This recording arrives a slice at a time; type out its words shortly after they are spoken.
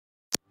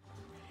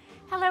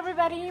Hello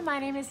everybody, my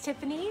name is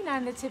Tiffany and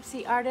I'm the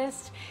Tipsy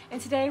Artist, and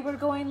today we're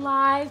going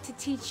live to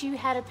teach you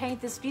how to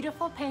paint this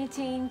beautiful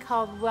painting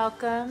called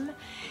Welcome.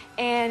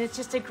 And it's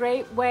just a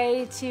great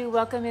way to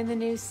welcome in the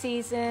new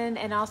season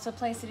and also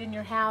place it in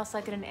your house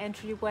like in an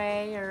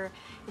entryway or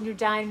in your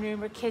dining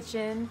room or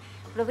kitchen.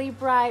 Really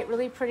bright,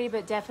 really pretty,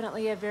 but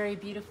definitely a very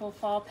beautiful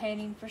fall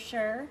painting for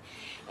sure.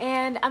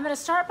 And I'm going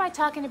to start by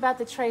talking about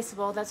the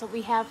traceable. That's what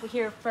we have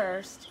here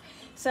first.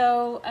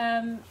 So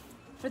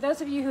for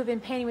those of you who've been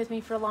painting with me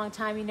for a long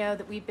time, you know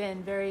that we've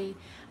been very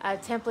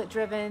template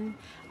driven,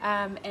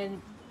 and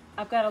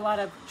I've got a lot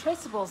of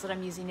traceables that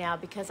I'm using now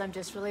because I'm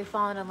just really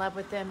falling in love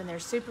with them and they're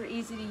super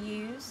easy to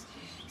use.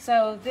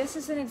 So this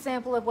is an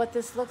example of what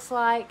this looks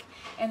like,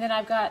 and then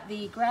I've got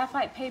the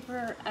graphite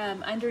paper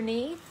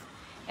underneath,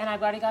 and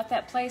I've already got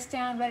that placed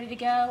down ready to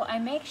go. I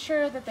make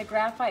sure that the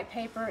graphite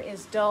paper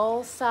is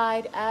dull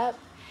side up,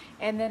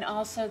 and then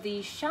also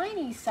the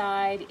shiny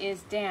side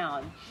is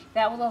down.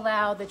 That will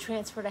allow the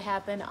transfer to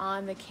happen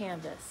on the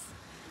canvas.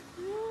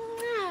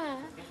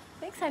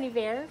 Thanks, honey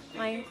bear.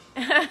 My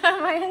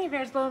honey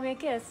bear's blowing me a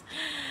kiss.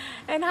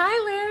 And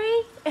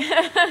hi,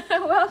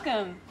 Larry.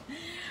 Welcome.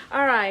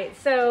 All right,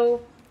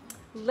 so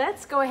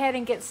let's go ahead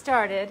and get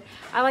started.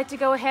 I like to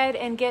go ahead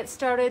and get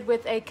started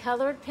with a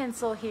colored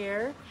pencil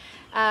here.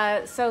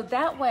 So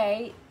that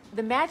way,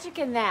 the magic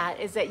in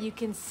that is that you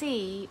can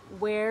see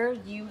where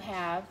you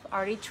have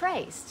already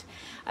traced.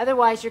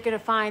 Otherwise, you're going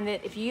to find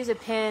that if you use a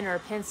pen or a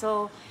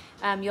pencil,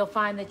 you'll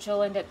find that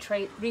you'll end up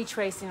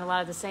retracing a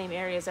lot of the same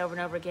areas over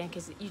and over again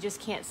because you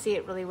just can't see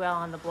it really well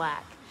on the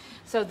black.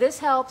 So this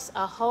helps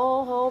a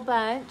whole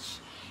bunch.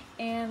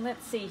 And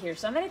let's see here.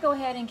 So I'm going to go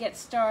ahead and get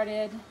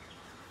started.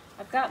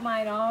 I've got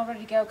mine all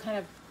ready to go, kind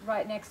of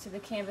right next to the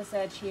canvas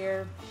edge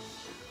here.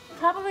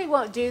 Probably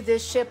won't do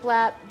this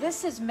shiplap.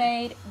 This is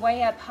made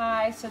way up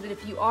high so that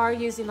if you are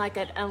using like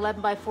an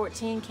 11 by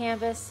 14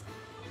 canvas,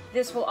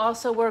 this will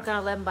also work on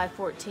 11 by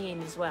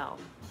 14 as well.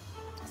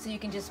 So you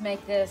can just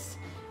make this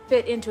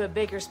fit into a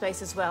bigger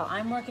space as well.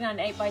 I'm working on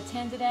 8 by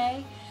 10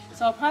 today,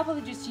 so I'll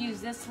probably just use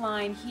this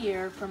line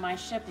here for my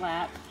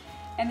shiplap.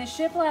 And the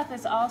shiplap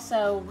is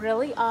also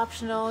really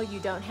optional. You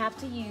don't have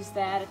to use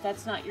that if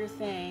that's not your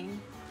thing.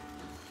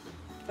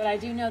 But I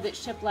do know that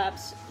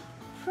shiplap's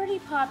pretty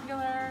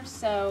popular,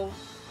 so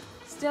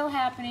still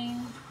happening.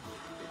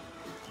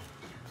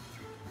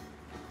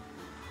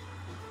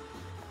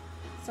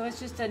 So it's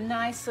just a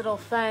nice little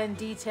fun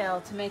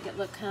detail to make it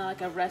look kind of like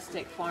a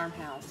rustic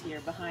farmhouse here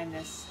behind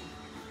this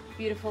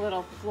beautiful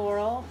little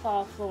floral,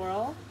 fall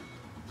floral.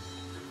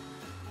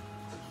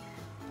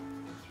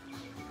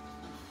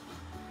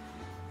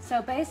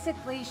 So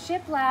basically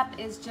shiplap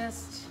is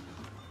just,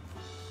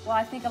 well,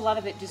 I think a lot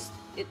of it just,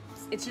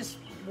 it's just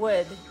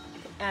wood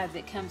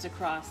that comes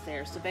across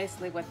there. So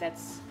basically what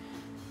that's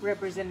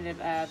representative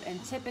of,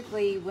 and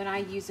typically when I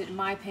use it in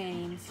my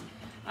paintings,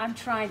 I'm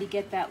trying to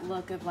get that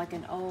look of like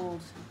an old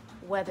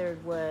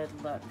weathered wood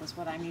look is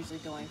what I'm usually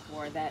going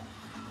for. That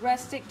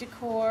rustic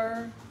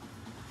decor,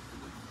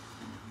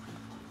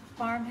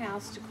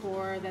 farmhouse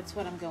decor, that's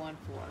what I'm going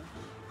for.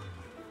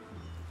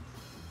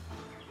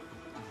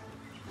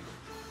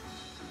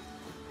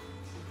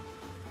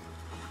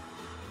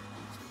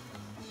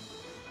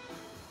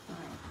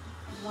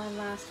 One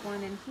last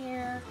one in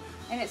here,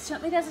 and it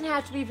certainly doesn't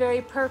have to be very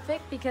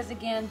perfect because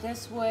again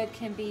this wood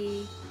can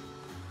be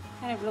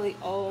kind of really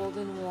old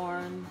and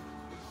worn.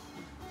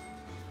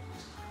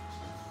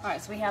 All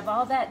right, so we have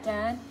all that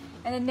done,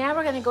 and then now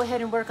we're going to go ahead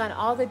and work on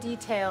all the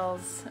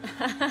details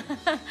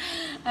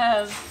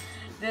of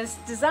this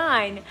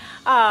design.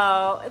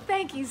 Oh,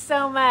 thank you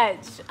so much.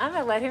 I'm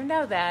gonna let him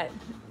know that.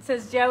 It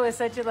says Joe is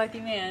such a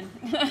lucky man.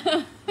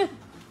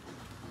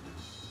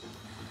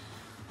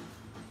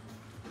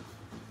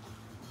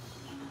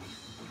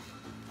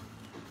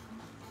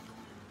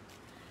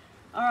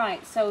 All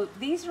right, so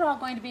these are all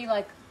going to be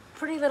like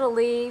pretty little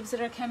leaves that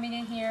are coming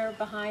in here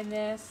behind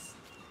this.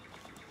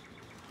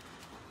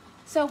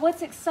 So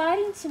what's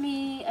exciting to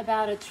me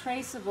about a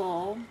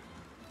traceable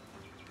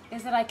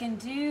is that I can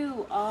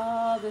do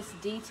all this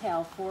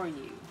detail for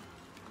you.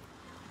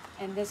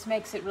 And this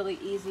makes it really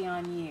easy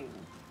on you.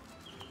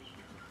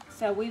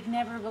 So we've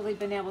never really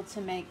been able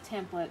to make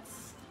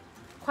templates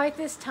quite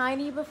this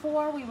tiny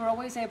before. We were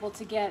always able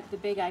to get the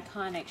big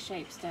iconic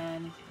shapes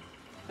done,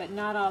 but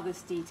not all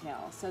this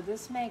detail. So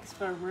this makes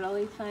for a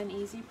really fun,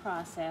 easy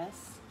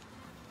process.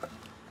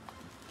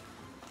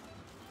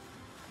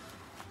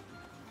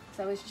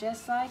 So it's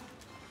just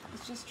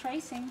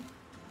tracing.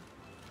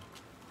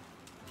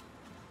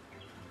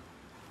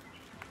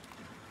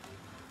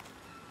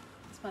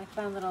 It's my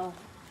fun little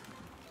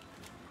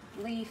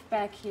leaf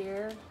back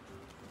here.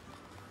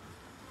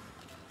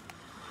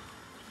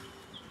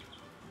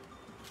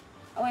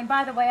 Oh, and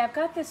by the way, I've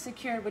got this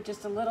secured with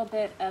just a little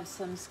bit of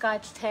some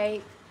Scotch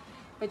tape.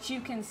 But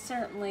you can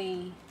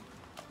certainly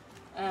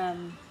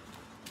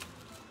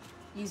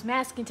use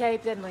masking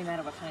tape. Doesn't really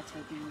matter what kind of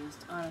tape you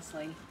used,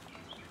 honestly.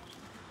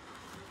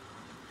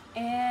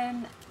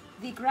 And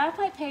the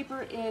graphite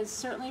paper is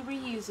certainly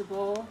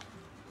reusable.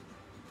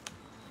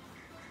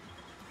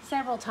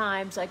 several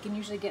times. I can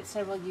usually get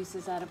several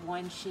uses out of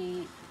one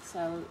sheet,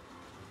 so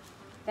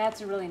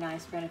that's a really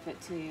nice benefit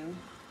too.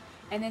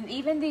 And then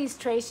even these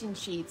tracing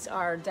sheets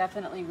are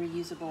definitely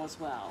reusable as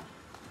well.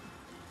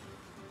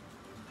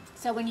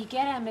 So when you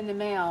get them in the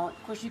mail,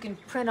 of course you can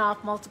print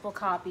off multiple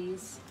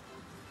copies,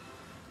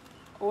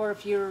 or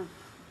if you're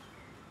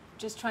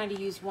just trying to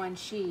use one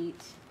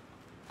sheet,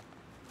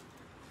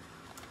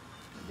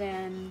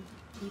 then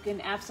you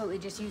can absolutely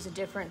just use a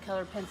different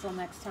colored pencil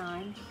next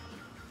time.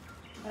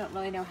 I don't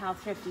really know how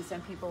thrifty some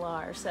people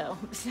are, so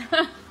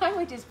I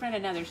would just print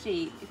another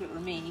sheet if it were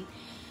me.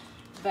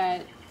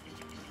 But,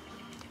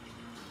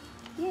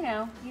 you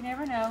know, you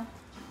never know.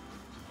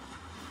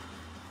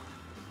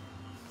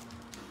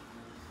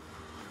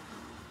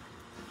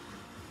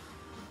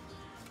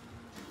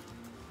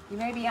 You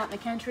may be out in the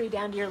country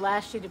down to your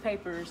last sheet of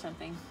paper or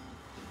something.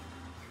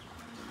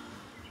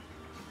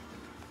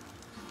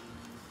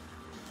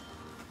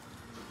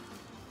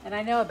 And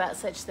I know about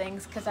such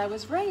things because I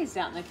was raised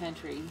out in the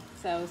country.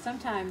 So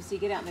sometimes you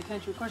get out in the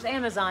country. Of course,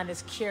 Amazon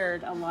has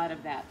cured a lot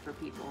of that for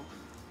people,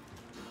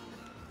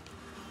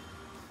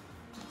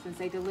 since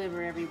they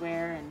deliver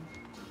everywhere, and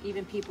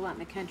even people out in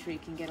the country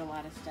can get a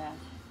lot of stuff.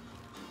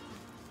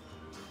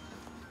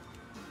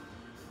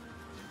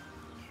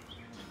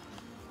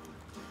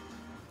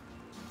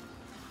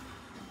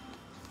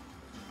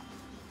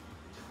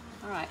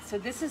 All right, so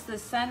this is the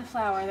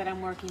sunflower that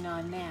I'm working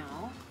on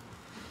now.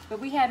 But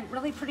we had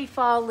really pretty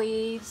fall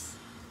leaves,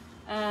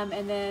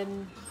 and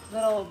then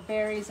little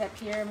berries up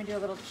here. Let me do a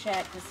little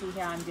check to see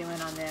how I'm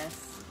doing on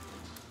this.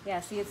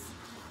 Yeah, see, it's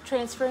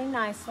transferring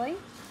nicely.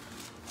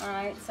 All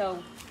right,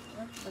 so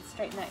let's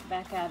straighten that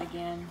back out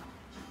again.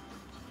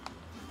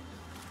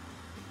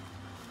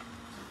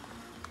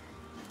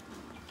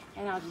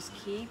 And I'll just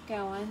keep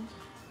going.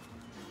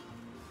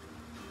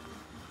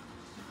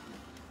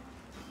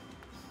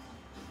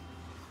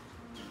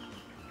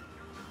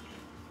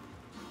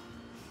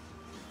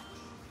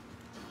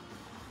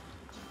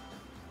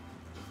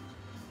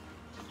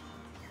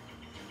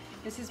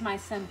 This is my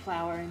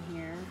sunflower in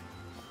here.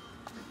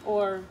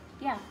 Or,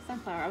 yeah,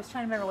 sunflower. I was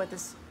trying to remember what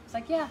this, it's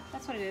like, yeah,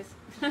 that's what it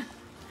is.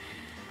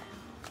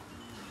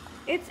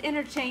 It's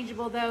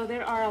interchangeable though.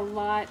 There are a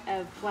lot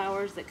of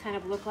flowers that kind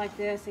of look like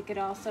this. It could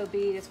also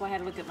be, that's why I had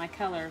to look at my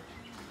color.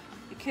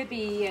 It could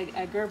be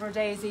a Gerber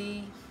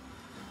daisy.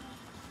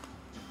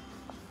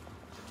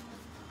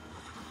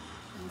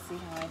 Let me see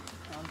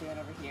how I'm doing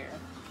over here.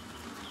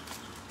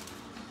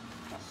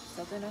 Oh,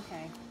 still doing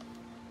okay.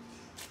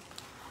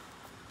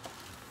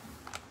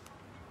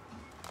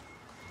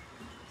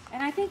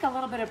 And I think a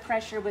little bit of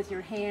pressure with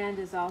your hand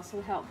is also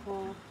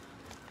helpful.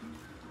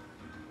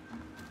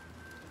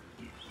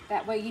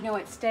 That way, you know,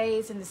 it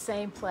stays in the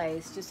same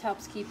place, just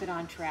helps keep it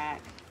on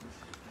track.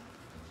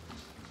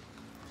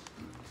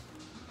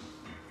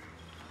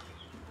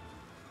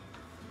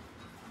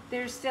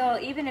 There's still,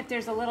 even if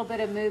there's a little bit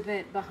of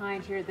movement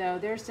behind here though,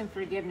 there's some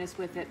forgiveness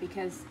with it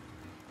because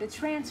the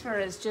transfer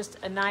is just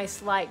a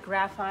nice light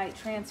graphite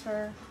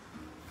transfer.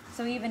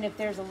 So even if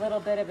there's a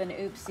little bit of an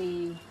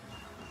oopsie,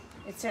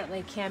 it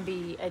certainly can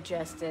be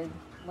adjusted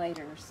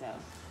later, so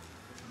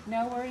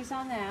no worries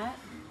on that.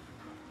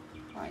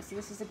 All right, so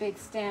this is a big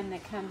stem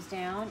that comes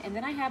down, and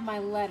then I have my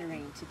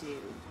lettering to do.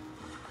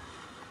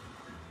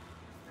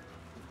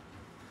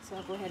 So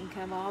I'll go ahead and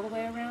come all the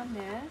way around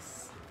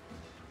this.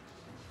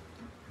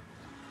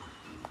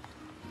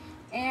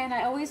 And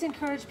I always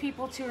encourage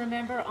people to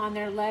remember on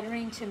their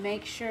lettering to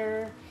make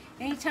sure,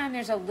 anytime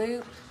there's a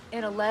loop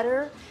in a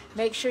letter,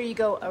 make sure you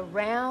go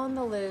around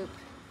the loop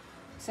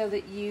so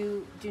that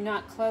you do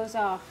not close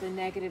off the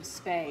negative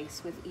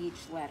space with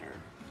each letter.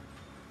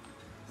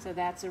 So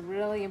that's a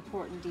really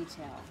important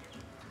detail.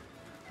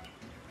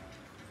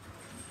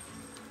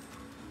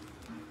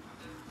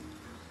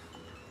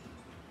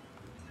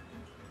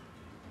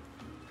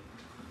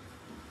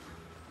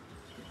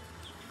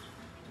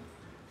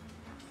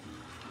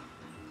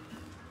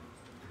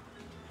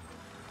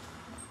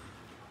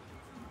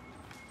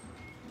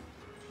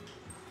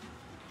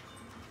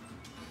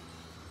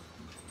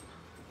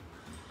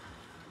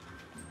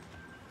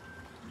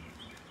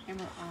 And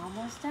we're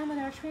almost done with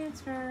our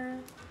transfer.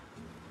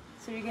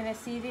 So you're gonna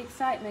see the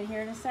excitement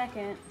here in a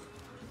second.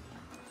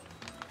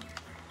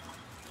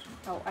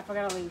 Oh, I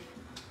forgot a leaf.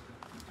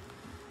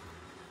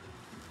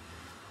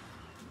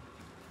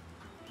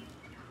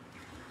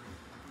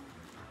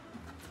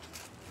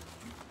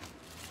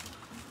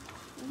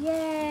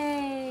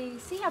 Yay!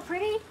 See how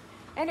pretty?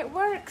 And it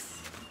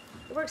works.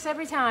 It works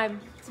every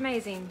time. It's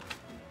amazing.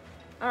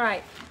 All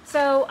right,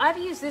 so I've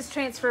used this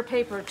transfer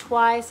paper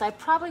twice. I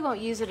probably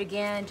won't use it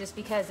again just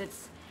because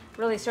it's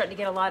really starting to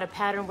get a lot of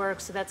pattern work,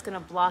 so that's gonna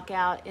block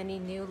out any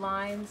new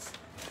lines.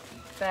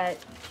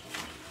 But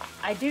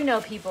I do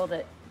know people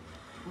that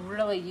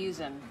really use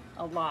them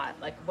a lot,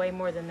 like way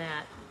more than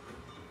that.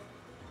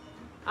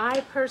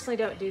 I personally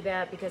don't do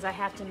that because I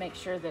have to make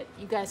sure that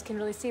you guys can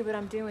really see what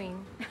I'm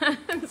doing.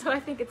 So I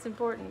think it's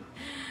important.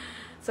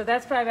 So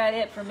that's probably about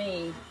it for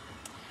me.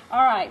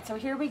 All right, so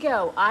here we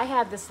go. I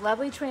have this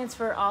lovely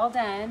transfer all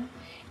done,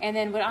 And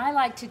then what I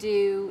like to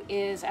do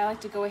is I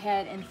like to go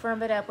ahead and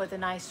firm it up with a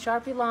nice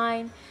Sharpie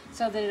line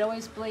so that it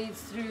always bleeds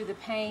through the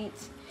paint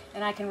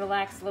and I can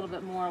relax a little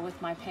bit more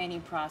with my painting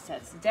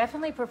process.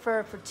 Definitely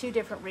prefer for two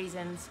different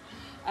reasons.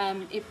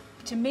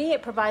 To me,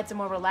 it provides a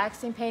more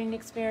relaxing painting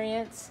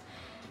experience,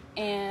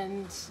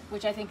 and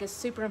which I think is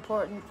super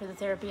important for the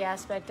therapy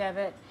aspect of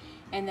it.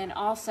 And then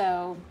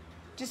also,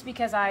 just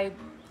because I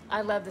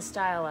love the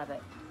style of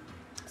it.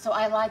 So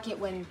I like it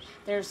when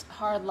there's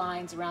hard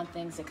lines around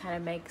things that kind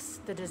of makes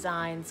the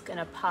designs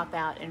gonna pop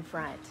out in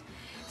front.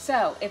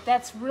 So if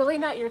that's really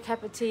not your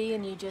cup of tea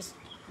and you just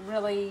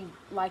really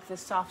like the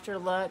softer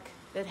look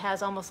that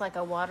has almost like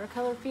a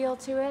watercolor feel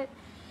to it,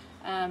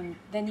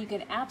 then you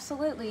can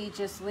absolutely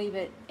just leave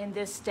it in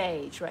this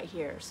stage right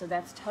here. So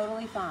that's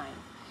totally fine.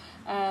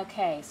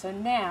 Okay, so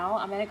now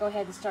I'm gonna go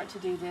ahead and start to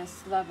do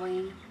this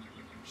lovely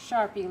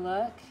Sharpie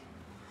look.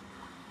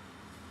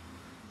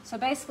 So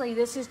basically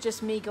this is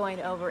just me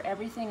going over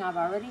everything I've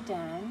already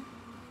done.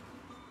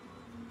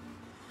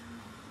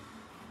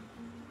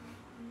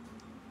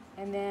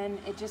 And then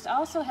it just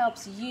also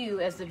helps you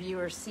as the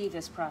viewer see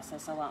this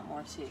process a lot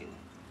more too.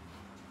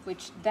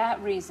 Which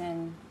that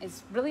reason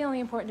is really only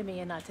important to me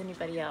and not to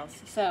anybody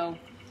else. So,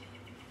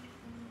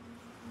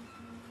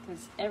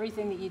 because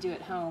everything that you do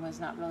at home is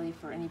not really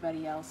for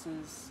anybody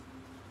else's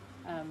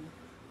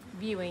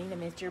viewing. I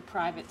mean, it's your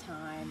private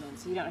time, and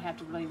so you don't have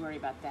to really worry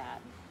about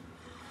that.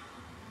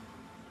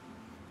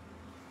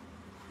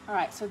 All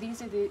right, so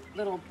these are the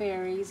little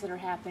berries that are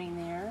happening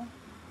there.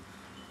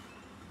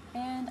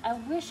 And I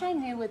wish I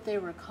knew what they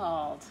were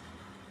called.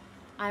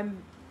 I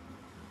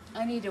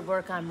need to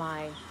work on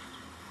my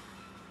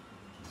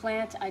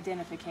plant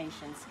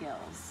identification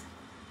skills.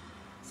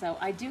 So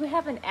I do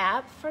have an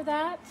app for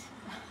that,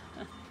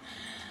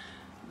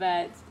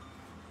 but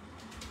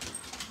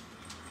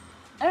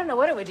I don't know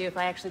what it would do if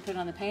I actually put it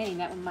on the painting.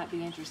 That one might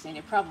be interesting.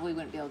 It probably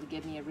wouldn't be able to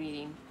give me a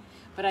reading.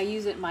 But I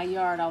use it in my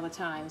yard all the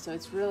time, so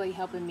it's really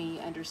helping me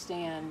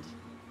understand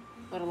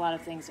what a lot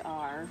of things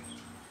are.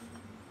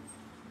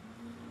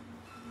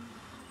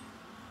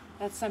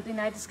 That's something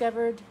I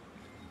discovered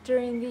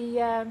during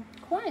the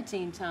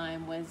quarantine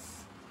time,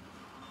 was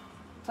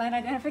plant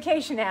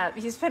identification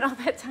app. You spend all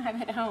that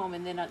time at home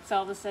and then it's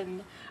all of a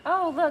sudden,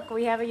 oh look,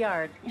 we have a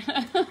yard.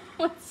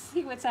 Let's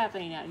see what's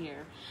happening out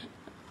here.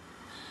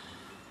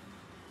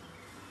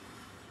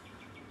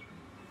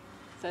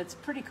 So it's a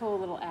pretty cool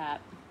little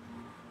app.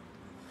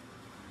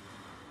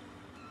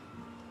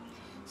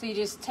 So you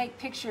just take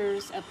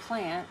pictures of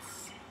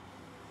plants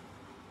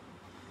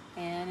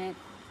and it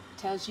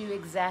tells you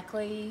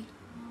exactly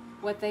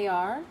what they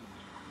are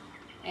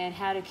and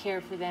how to care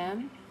for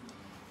them.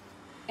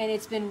 And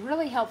it's been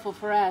really helpful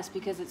for us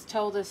because it's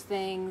told us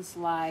things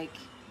like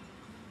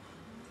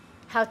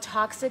how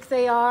toxic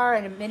they are,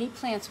 and many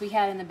plants we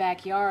had in the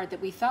backyard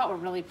that we thought were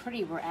really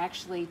pretty were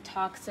actually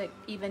toxic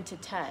even to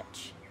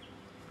touch.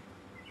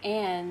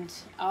 And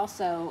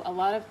also a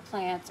lot of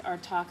plants are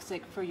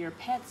toxic for your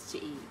pets to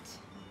eat.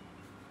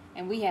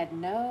 And we had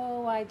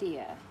no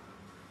idea.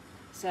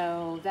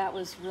 So that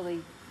was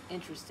really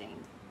interesting.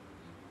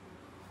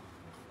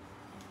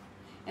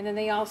 And then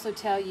they also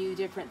tell you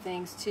different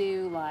things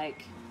too,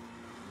 like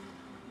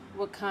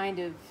what kind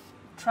of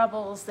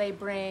troubles they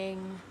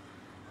bring.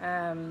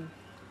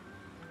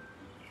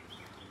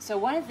 So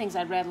one of the things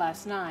I read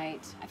last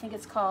night, I think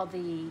it's called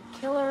the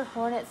killer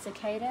hornet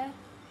cicada.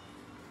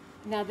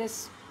 Now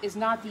this is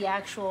not the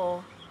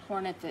actual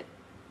hornet that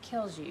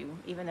kills you,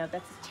 even though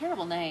that's a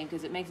terrible name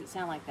because it makes it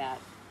sound like that.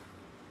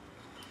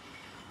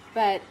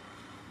 But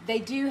they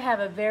do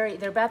have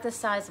they're about the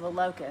size of a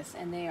locust,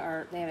 and they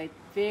have a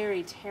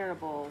very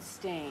terrible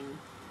sting.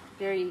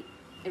 It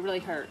really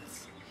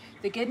hurts.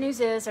 The good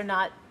news is they're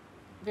not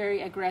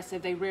very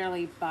aggressive. They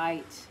rarely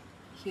bite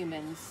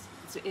humans.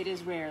 It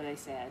is rare, they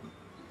said,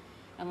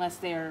 unless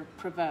they're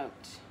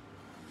provoked.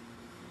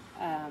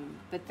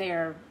 But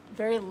they're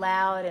very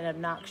loud and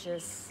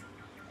obnoxious,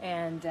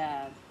 and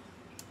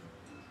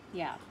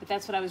yeah, but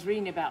that's what I was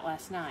reading about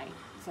last night.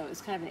 So it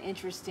was kind of an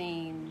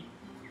interesting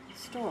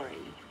story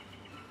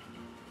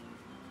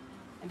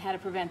and how to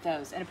prevent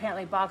those. And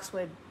apparently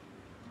boxwood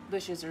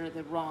bushes are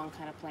the wrong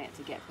kind of plant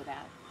to get for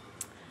that.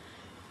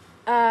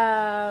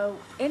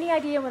 Any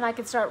idea when I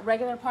could start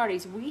regular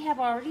parties? We have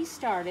already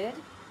started.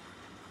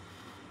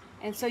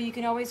 And so you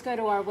can always go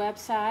to our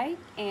website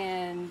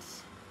and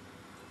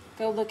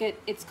go look at,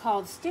 it's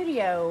called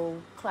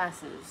Studio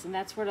Classes, and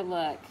that's where to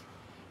look.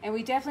 And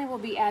we definitely will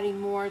be adding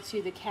more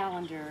to the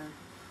calendar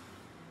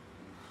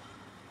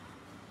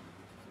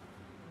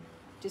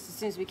just as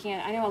soon as we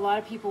can. I know a lot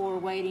of people were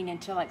waiting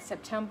until like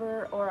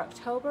September or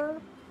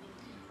October.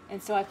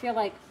 And so I feel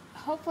like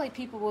hopefully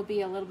people will be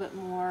a little bit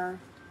more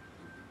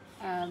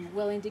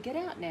willing to get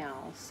out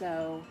now.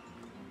 So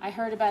I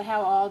heard about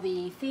how all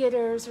the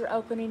theaters are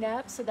opening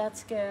up, so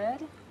that's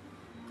good.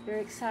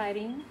 Very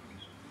exciting.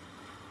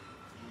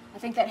 I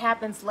think that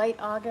happens late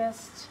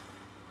August.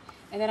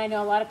 And then I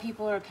know a lot of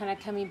people are kind of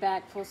coming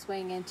back full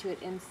swing into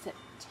it in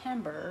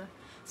September.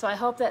 So I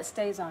hope that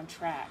stays on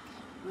track.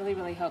 Really,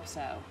 really hope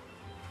so.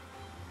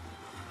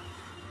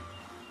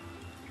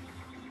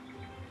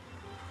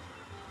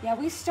 Yeah,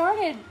 we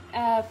started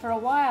for a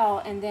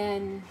while, and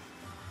then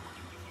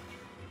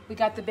we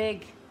got the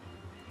big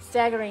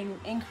staggering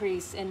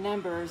increase in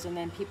numbers, and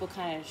then people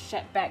kind of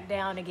shut back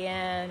down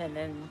again, and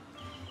then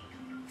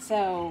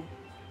so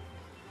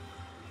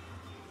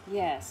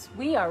yes,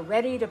 we are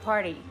ready to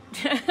party.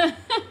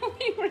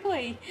 We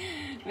really,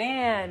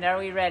 man, are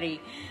we ready?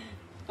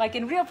 Like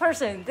in real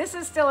person, this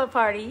is still a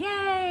party,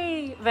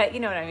 yay! But you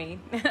know what I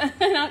mean.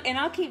 And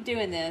I'll keep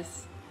doing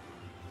this.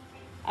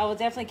 I will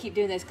definitely keep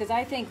doing this because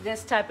I think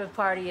this type of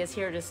party is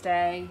here to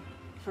stay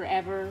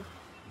forever.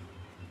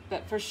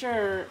 But for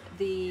sure,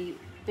 the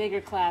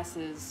bigger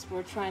classes,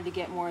 we're trying to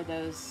get more of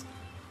those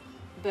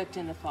booked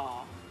in the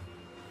fall.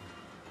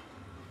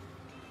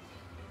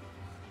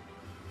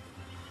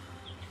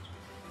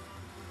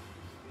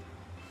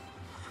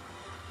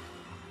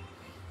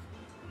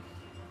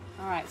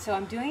 All right, so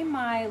I'm doing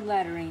my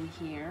lettering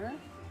here.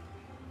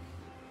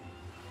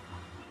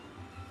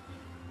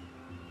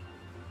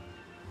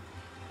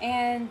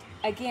 And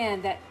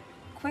again, that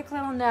quick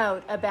little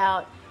note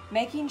about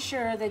making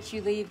sure that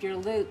you leave your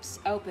loops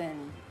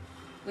open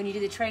when you do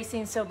the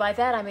tracing. So by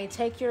that, I mean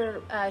take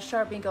your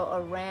Sharpie and go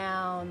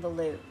around the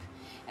loop,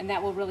 and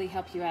that will really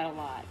help you out a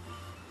lot.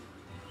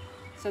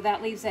 So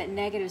that leaves that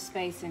negative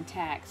space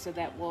intact, so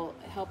that will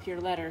help your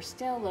letter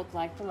still look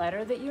like the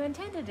letter that you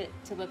intended it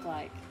to look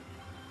like.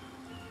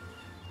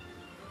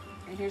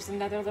 And here's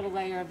another little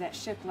layer of that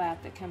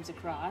shiplap that comes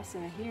across,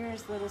 and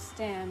here's a little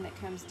stem that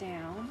comes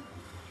down.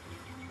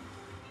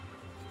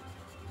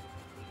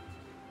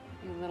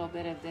 A little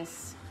bit of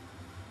this.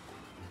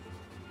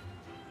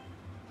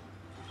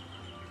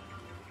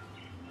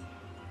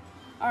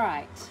 All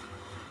right,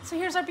 so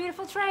here's our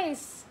beautiful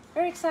trace.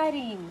 Very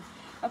exciting.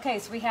 Okay,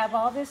 so we have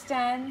all this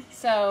done.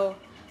 So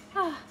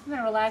I'm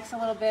gonna relax a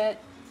little bit,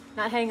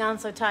 not hang on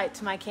so tight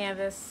to my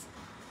canvas.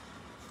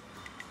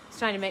 Just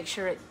trying to make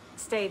sure it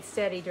stayed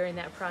steady during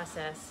that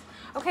process.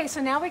 Okay,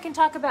 so now we can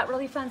talk about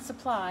really fun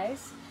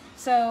supplies.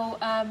 So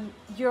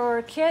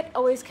your kit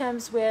always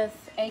comes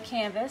with a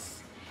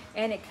canvas,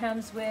 and it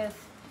comes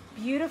with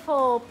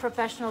beautiful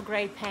professional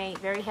grade paint,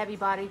 very heavy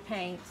bodied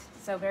paint,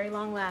 so very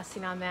long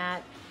lasting on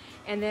that.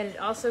 And then it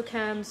also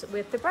comes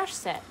with the brush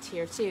set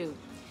here too.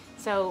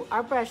 So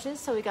our brushes,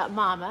 so we got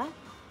Mama,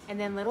 and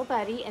then Little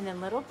Buddy, and then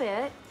Little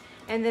Bit.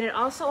 And then it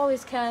also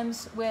always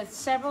comes with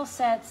several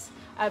sets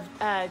of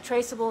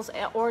traceables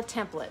or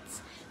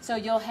templates. So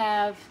you'll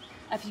have,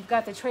 if you've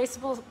got the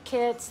traceable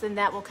kits, then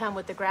that will come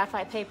with the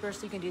graphite paper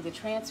so you can do the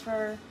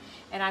transfer.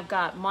 And I've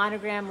got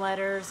monogram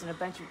letters and a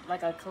bunch of,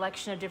 like a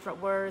collection of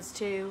different words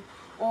too.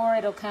 Or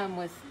it'll come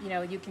with, you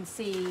know, you can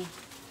see,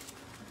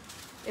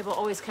 it will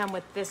always come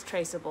with this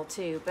traceable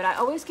too. But I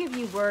always give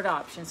you word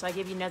options. So I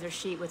give you another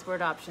sheet with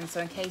word options.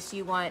 So in case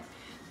you want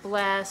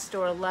blessed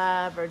or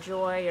love or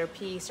joy or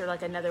peace or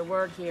like another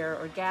word here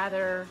or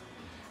gather,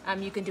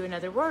 you can do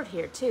another word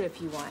here too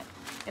if you want.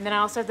 And then I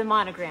also have the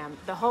monogram,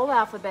 the whole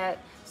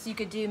alphabet, so you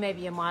could do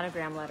maybe a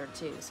monogram letter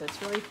too. So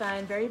it's really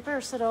fun, very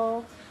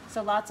versatile,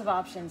 so lots of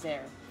options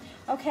there.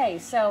 Okay,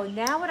 so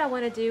now what I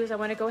want to do is I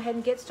want to go ahead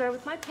and get started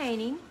with my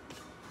painting.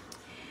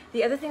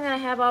 The other thing that I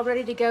have all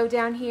ready to go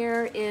down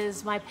here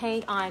is my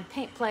paint on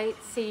paint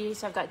plates. See,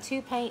 so I've got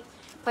 2 paint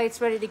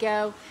plates ready to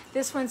go.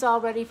 This one's all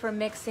ready for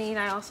mixing.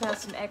 I also have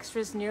some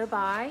extras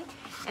nearby.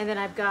 And then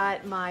I've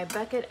got my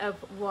bucket of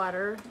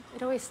water.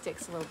 It always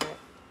sticks a little bit.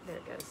 There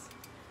it goes.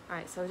 All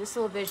right, so just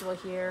a little visual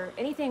here.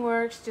 Anything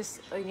works,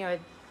 just, you know,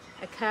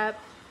 a cup.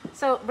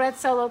 So red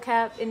Solo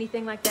cup,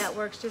 anything like that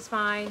works just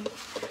fine.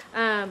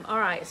 All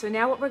right, so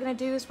now what we're gonna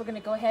do is we're gonna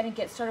go ahead and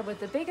get started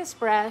with the biggest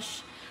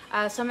brush.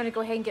 So I'm gonna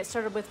go ahead and get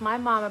started with my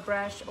Mama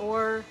brush,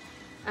 or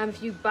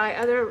if you buy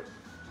other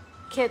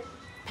kit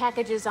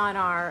packages on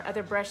our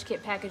other brush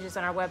kit packages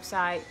on our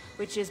website,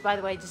 which is, by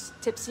the way, just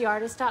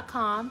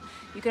tipsyartist.com.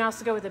 You can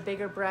also go with a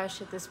bigger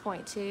brush at this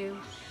point too.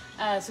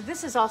 So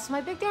this is also my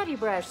Big Daddy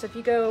brush. So if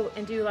you go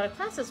and do a lot of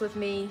classes with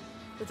me,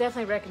 you'll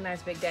definitely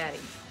recognize Big Daddy.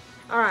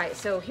 All right,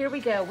 so here we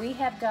go. We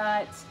have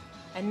got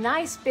a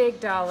nice big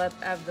dollop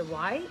of the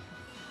white.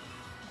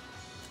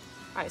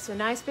 All right, so a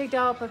nice big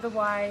dollop of the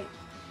white,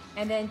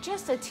 and then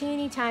just a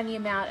teeny tiny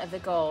amount of the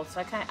gold.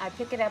 So I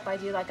pick it up, I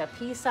do like a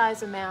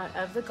pea-size amount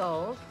of the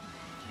gold,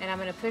 and I'm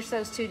gonna push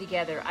those two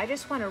together. I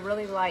just want a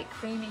really light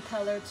creamy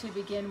color to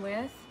begin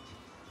with.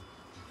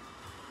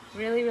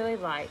 Really, really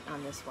light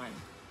on this one.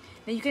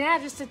 Now you can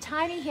add just a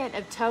tiny hint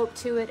of taupe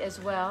to it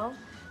as well.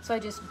 So I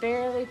just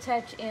barely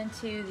touch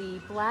into the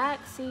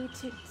black, see,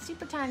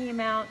 super tiny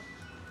amount.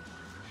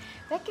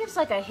 That gives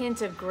like a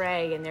hint of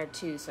gray in there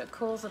too, so it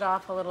cools it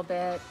off a little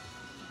bit.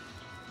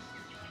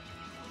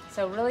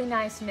 So really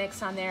nice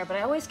mix on there, but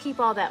I always keep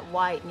all that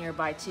white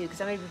nearby too,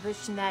 because I'm gonna be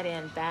pushing that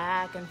in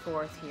back and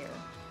forth here.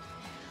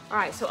 All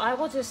right, so I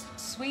will just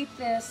sweep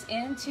this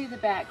into the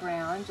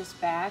background, just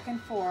back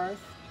and forth.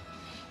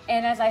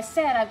 And as I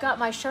said, I've got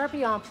my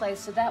Sharpie on place,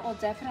 so that will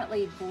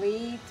definitely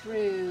bleed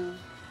through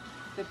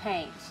the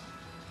paint,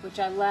 which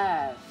I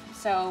love.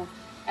 So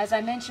as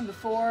I mentioned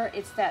before,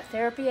 it's that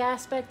therapy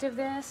aspect of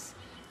this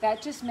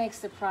that just makes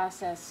the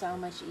process so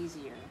much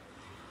easier,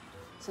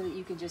 so that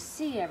you can just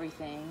see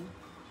everything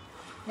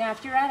Now,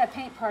 if you're at a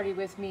paint party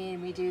with me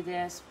and we do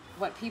this,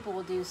 what people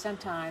will do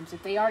sometimes,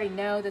 if they already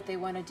know that they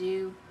want to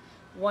do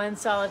one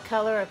solid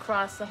color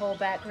across the whole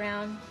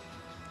background,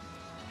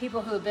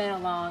 people who have been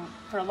along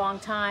for a long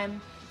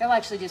time, they'll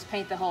actually just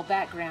paint the whole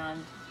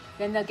background.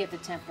 Then they'll get the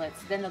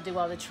templates. Then they'll do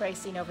all the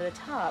tracing over the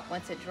top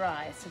once it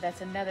dries. So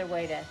that's another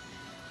way to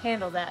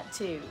handle that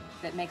too.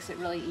 That makes it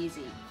really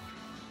easy.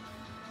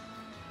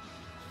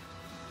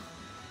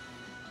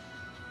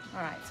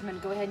 All right, so I'm going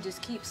to go ahead and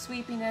just keep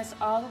sweeping this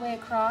all the way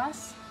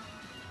across.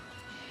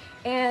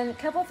 And a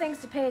couple things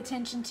to pay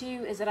attention to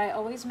is that I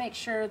always make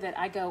sure that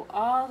I go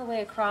all the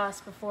way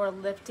across before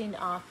lifting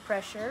off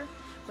pressure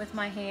with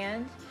my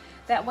hand.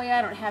 That way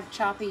I don't have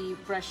choppy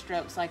brush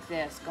strokes like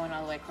this going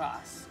all the way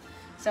across.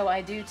 So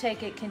I do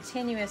take it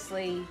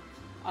continuously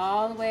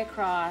all the way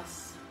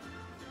across,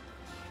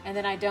 and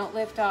then I don't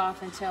lift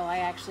off until I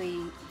actually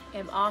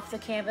am off the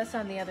canvas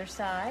on the other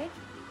side.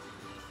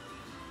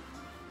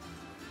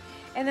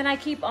 And then I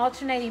keep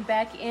alternating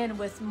back in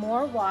with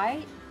more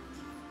white.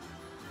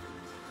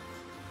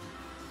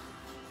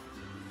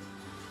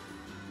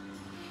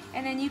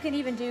 And then you can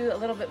even do a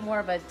little bit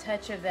more of a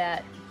touch of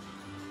that.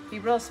 Be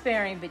real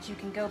sparing, but you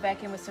can go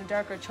back in with some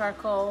darker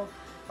charcoal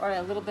or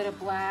a little bit of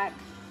black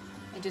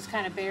and just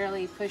kind of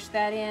barely push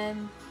that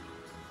in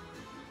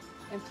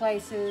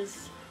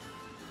places.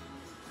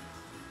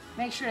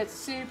 Make sure it's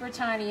super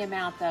tiny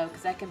amount though,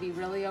 because that can be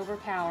really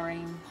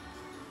overpowering.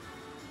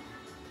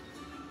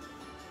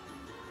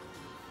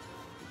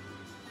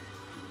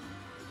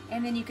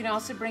 And then you can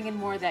also bring in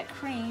more of that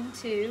cream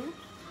too.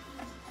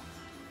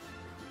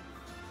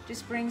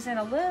 Just brings in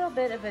a little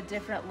bit of a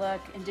different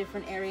look in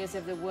different areas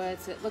of the wood.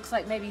 So it looks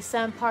like maybe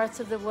some parts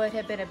of the wood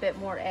have been a bit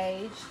more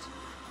aged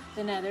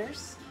than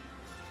others.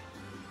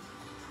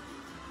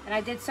 And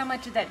I did so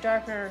much of that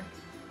darker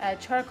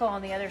charcoal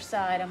on the other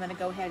side. I'm going to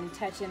go ahead and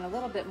touch in a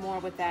little bit more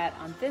with that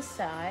on this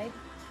side.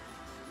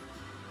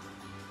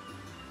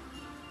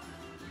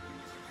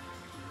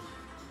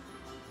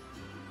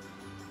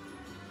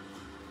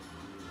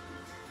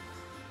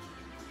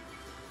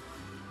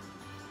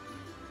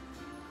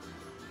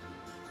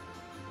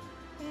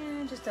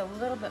 Just a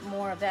little bit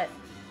more of that.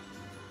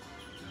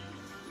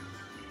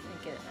 Let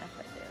me get enough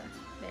right there.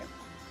 There.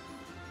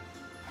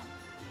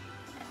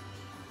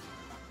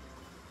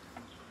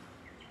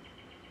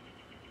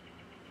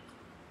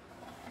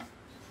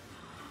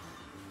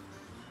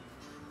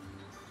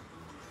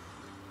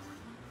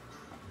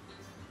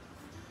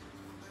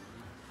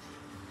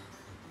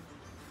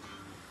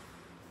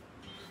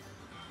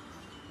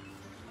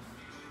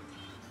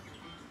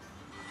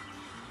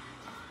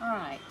 All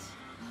right.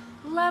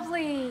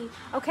 Lovely.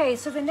 Okay,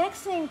 so the next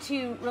thing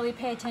to really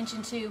pay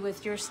attention to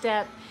with your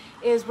step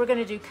is we're going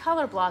to do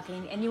color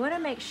blocking, and you want to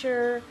make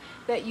sure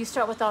that you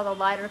start with all the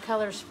lighter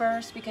colors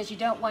first, because you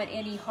don't want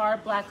any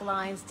hard black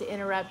lines to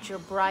interrupt your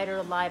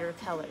brighter, lighter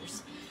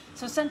colors.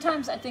 So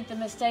sometimes I think the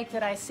mistake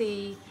that I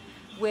see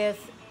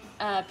with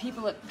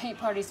people at paint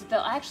parties is that they'll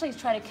actually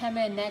try to come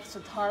in next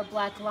with hard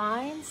black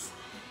lines,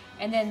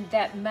 and then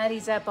that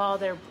muddies up all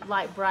their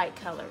light, bright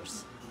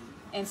colors.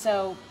 And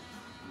so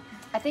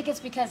I think it's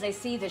because they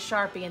see the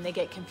Sharpie and they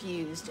get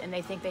confused and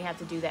they think they have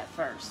to do that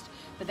first,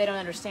 but they don't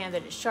understand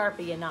that it's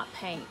Sharpie and not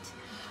paint.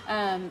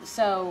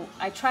 So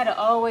I try to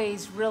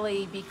always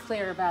really be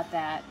clear about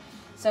that.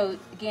 So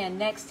again,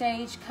 next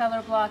stage,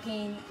 color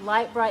blocking,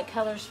 light bright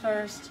colors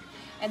first,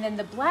 and then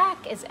the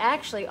black is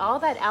actually, all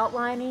that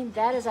outlining,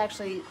 that is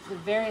actually the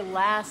very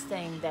last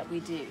thing that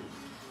we do.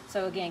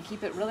 So again,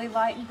 keep it really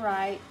light and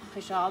bright,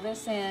 push all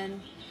this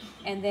in,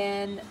 and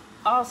then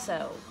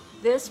also,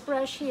 this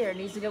brush here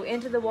needs to go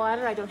into the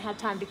water. I don't have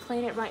time to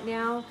clean it right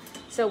now.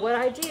 So what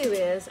I do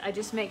is I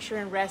just make sure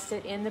and rest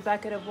it in the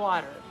bucket of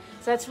water.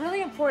 So it's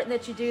really important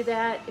that you do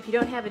that. If you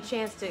don't have a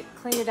chance to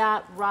clean it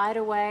out right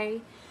away,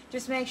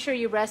 just make sure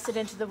you rest it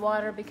into the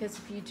water, because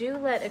if you do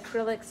let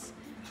acrylics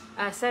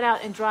set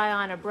out and dry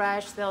on a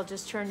brush, they'll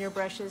just turn your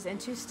brushes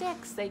into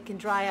sticks. They can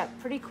dry up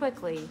pretty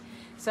quickly.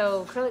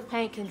 So acrylic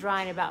paint can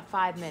dry in about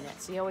 5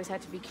 minutes. So you always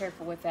have to be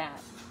careful with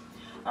that.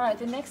 All right,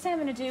 the next thing I'm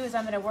going to do is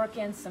I'm going to work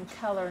in some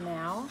color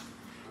now.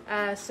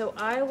 So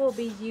I will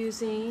be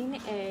using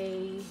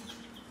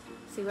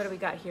let's see, what do we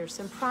got here?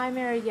 Some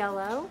primary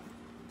yellow.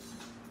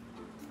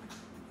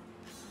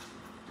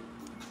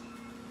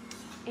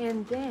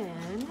 And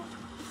then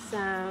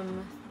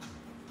some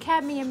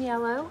cadmium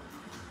yellow.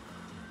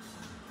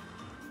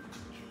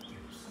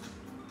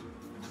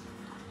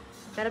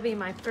 That'll be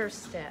my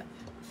first step.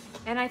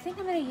 And I think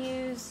I'm going to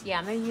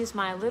use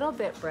my little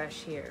bit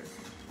brush here.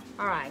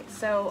 All right,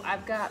 so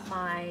I've got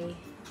my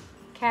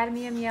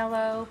cadmium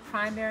yellow,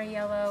 primary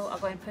yellow. I'll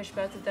go ahead and push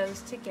both of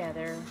those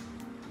together.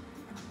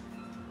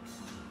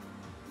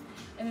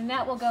 And then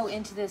that will go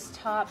into this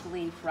top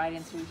leaf right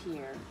in through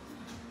here.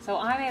 So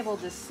I'm able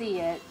to see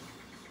it.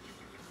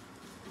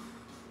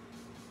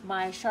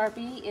 My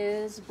Sharpie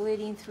is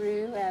bleeding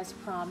through as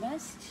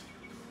promised.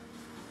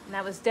 And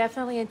that was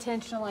definitely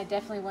intentional. I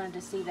definitely wanted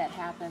to see that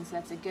happen, so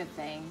that's a good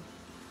thing.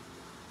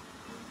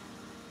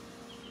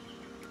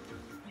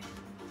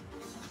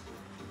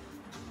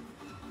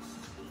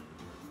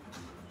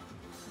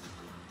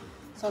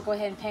 So I'll go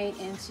ahead and paint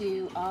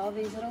into all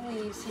these little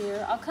leaves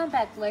here. I'll come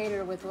back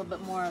later with a little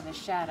bit more of a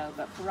shadow,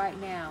 but for right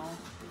now,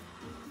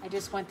 I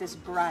just want this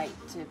bright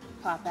to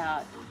pop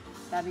out.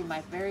 That'll be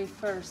my very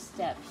first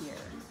step here.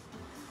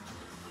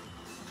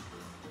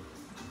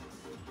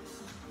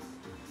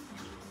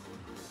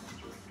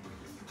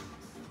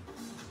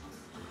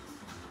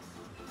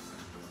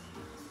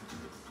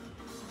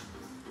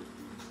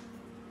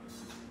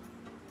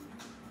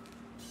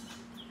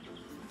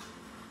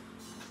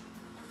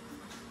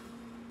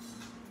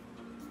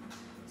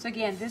 So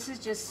again, this is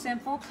just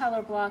simple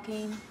color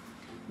blocking.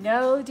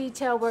 No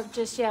detail work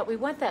just yet. We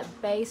want that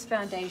base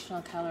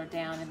foundational color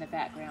down in the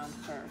background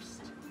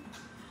first.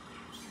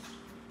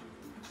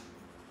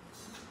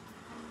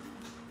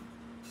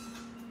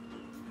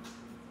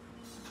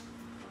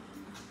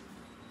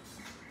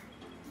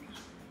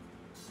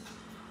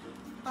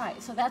 All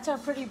right, so that's our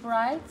pretty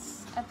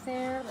brights up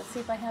there. Let's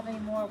see if I have any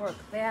more work.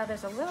 Yeah,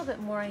 there's a little bit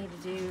more I need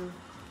to do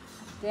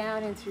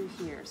down and through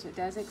here. So it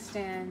does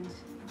extend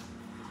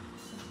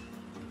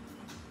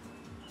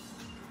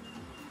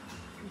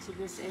into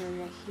this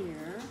area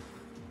here.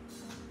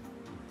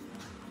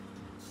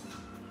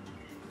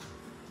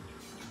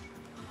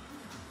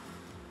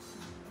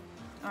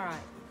 All right,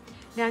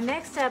 now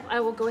next up I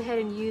will go ahead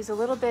and use a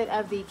little bit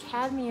of the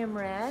cadmium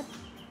red.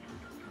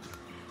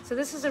 So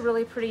this is a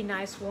really pretty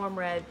nice warm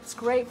red. It's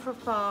great for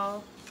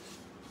fall.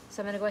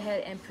 So I'm going to go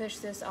ahead and push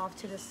this off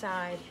to the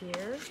side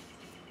here.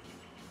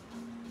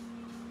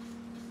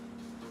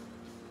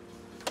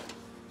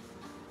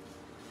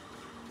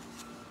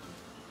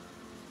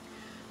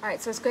 All right,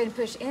 so let's go ahead and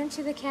push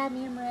into the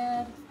cadmium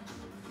red,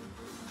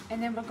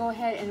 and then we'll go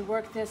ahead and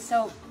work this.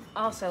 So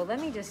also, let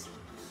me just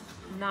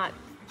not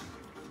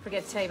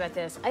forget to tell you about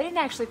this. I didn't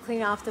actually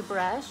clean off the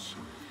brush.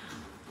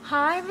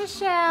 Hi,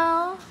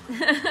 Michelle.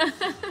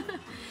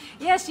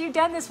 Yes, you've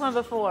done this one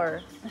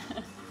before.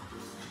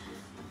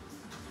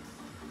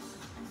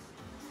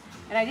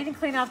 And I didn't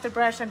clean off the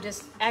brush.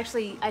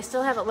 I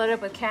still have it loaded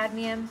up with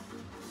cadmium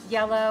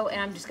yellow, and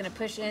I'm just going to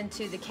push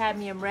into the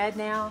cadmium red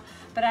now.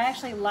 But I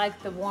actually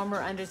like the warmer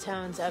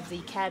undertones of the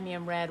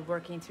cadmium red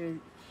working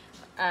through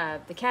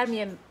the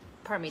cadmium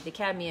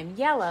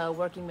yellow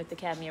working with the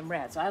cadmium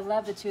red. So I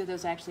love the two of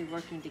those actually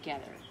working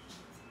together.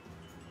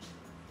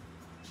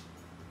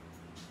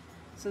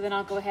 So then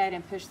I'll go ahead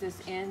and push this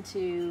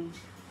into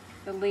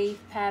the leaf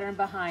pattern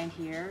behind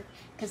here,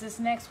 because this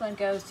next one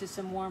goes to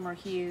some warmer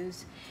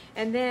hues.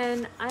 And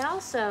then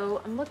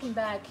I'm looking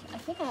back, I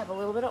think I have a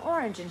little bit of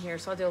orange in here,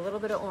 so I'll do a little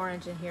bit of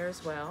orange in here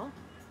as well.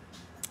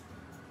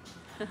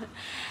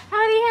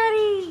 Howdy,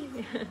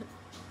 howdy!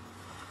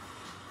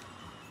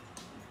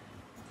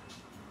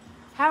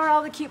 How are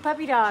all the cute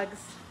puppy dogs?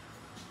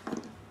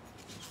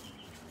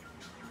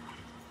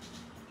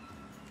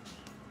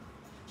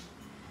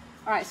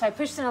 All right, so I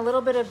pushed in a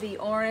little bit of the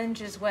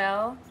orange as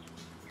well.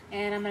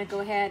 And I'm going to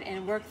go ahead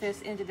and work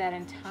this into that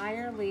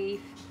entire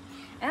leaf.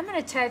 And I'm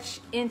going to touch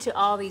into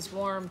all these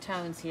warm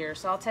tones here.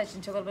 So I'll touch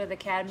into a little bit of the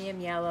cadmium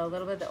yellow, a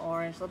little bit of the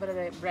orange, a little bit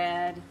of the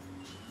red.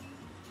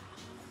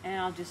 And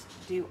I'll just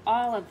do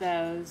all of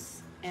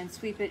those and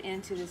sweep it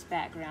into this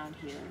background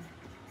here.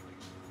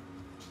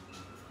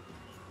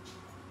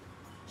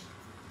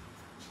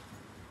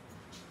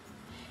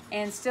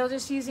 And still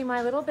just using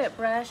my little bit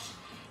brush.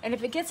 And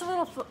if it gets a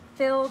little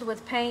filled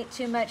with paint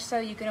too much, so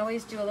you can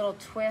always do a little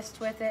twist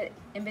with it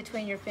in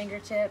between your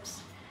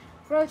fingertips.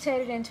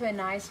 Rotate it into a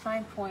nice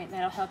fine point, and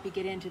that'll help you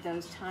get into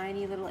those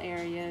tiny little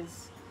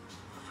areas.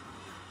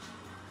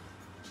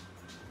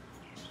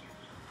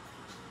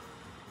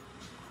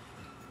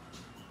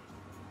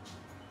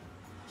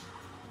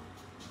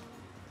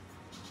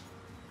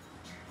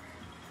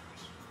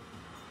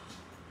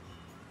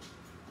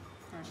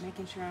 All right,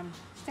 making sure I'm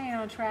staying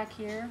on track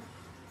here.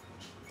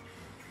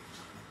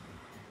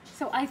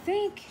 So I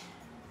think,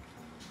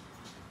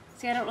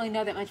 see, I don't really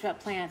know that much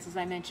about plants, as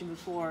I mentioned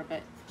before,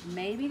 but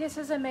maybe this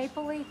is a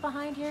maple leaf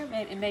behind here,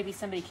 and maybe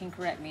somebody can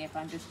correct me if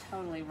I'm just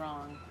totally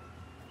wrong.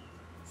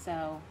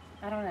 So,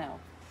 I don't know,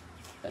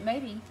 but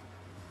maybe.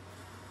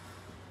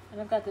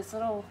 And I've got this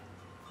little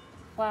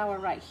flower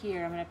right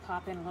here. I'm going to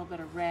pop in a little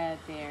bit of red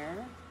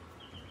there.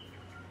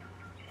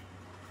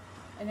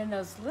 And then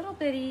those little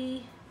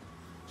bitty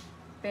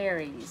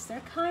berries,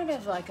 they're kind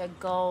of like a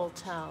gold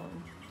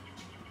tone.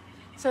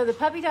 So the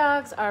puppy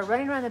dogs are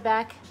running around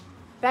the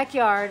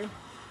backyard,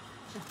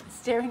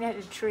 staring at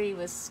a tree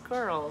with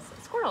squirrels.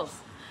 Squirrels.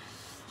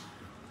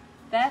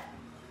 That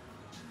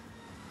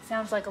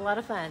sounds like a lot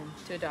of fun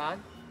to a dog.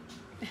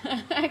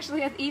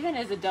 Actually, even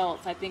as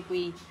adults, I think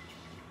we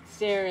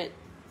stare at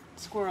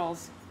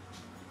squirrels.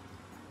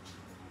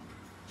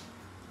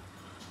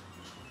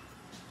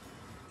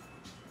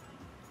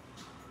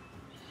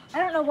 I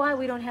don't know why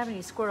we don't have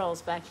any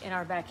squirrels back in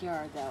our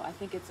backyard, though. I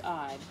think it's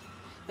odd.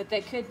 But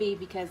that could be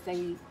because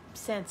they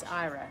sense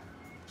Ira.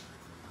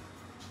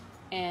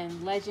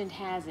 And legend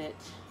has it,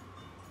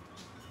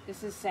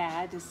 this is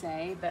sad to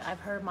say, but I've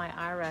heard my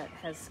Ira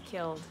has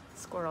killed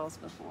squirrels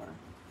before.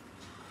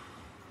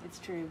 It's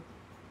true.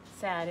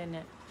 Sad, isn't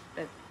it?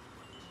 But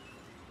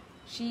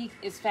she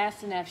is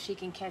fast enough, she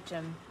can catch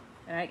them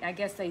And I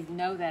guess they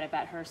know that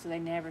about her, so they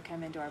never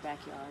come into our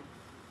backyard.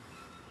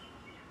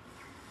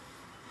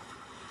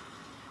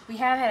 We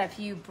have had a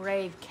few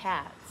brave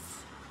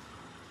cats,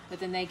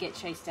 but then they get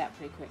chased out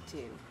pretty quick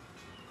too.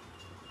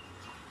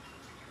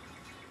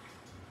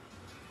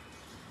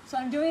 So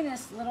I'm doing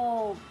this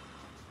little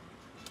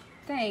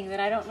thing that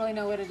I don't really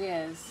know what it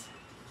is.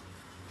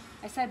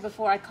 I said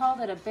before, I called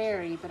it a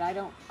berry, but I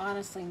don't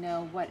honestly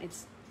know what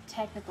its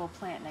technical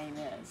plant name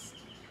is.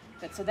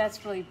 But so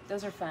that's really,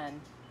 those are fun.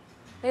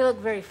 They look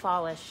very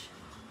fallish.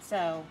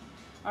 So,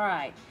 all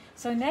right.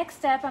 So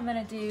next up, I'm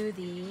gonna do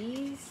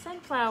the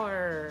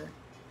sunflower.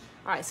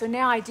 All right, so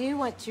now I do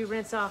want to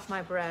rinse off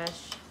my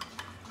brush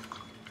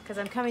because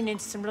I'm coming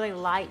into some really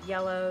light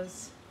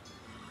yellows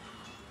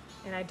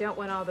and I don't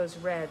want all those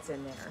reds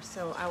in there.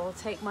 So I will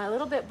take my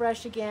little bit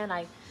brush again.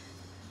 I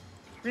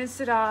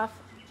rinsed it off,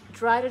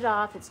 dried it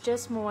off, it's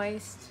just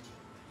moist.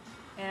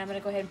 And I'm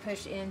gonna go ahead and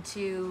push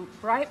into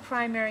bright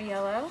primary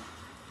yellow.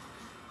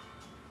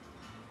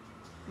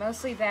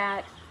 Mostly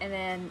that, and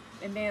then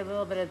maybe a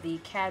little bit of the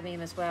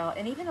cadmium as well,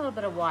 and even a little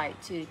bit of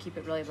white too to keep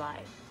it really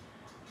light.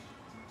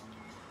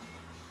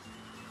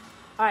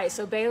 All right,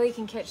 so Bailey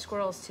can catch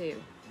squirrels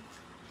too.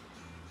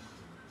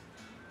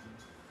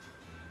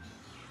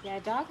 Yeah,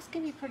 dogs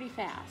can be pretty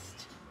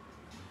fast.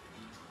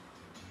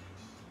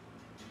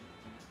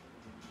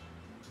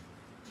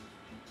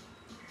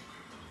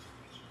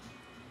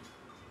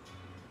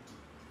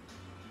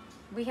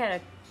 We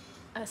had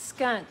a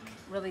skunk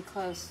really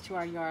close to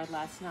our yard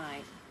last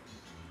night.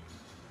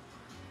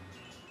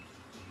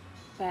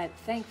 But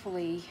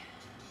thankfully,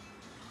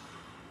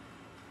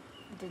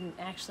 it didn't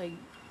actually,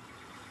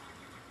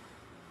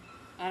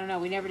 I don't know,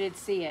 we never did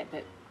see it,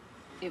 but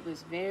it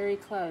was very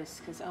close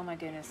because, oh my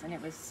goodness, and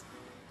it was,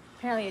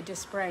 apparently it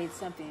just sprayed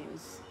something. It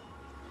was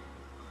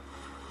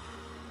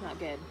not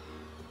good.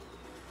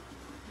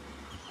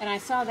 And I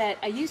saw that,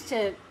 I used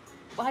to,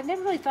 well, I've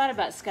never really thought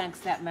about skunks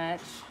that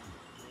much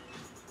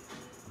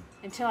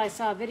until I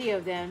saw a video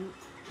of them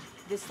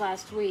this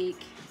last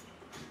week.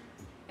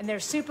 And they're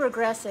super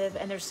aggressive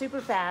and they're super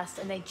fast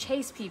and they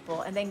chase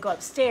people and then go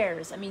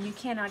upstairs. I mean, you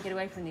cannot get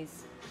away from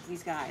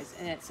these guys,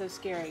 and it's so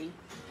scary.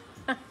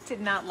 I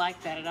did not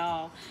like that at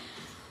all.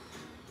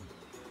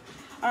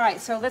 All right,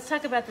 so let's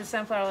talk about the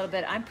sunflower a little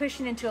bit. I'm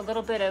pushing into a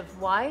little bit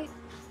of white,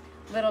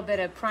 a little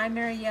bit of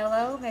primary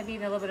yellow, maybe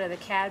even a little bit of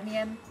the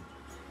cadmium.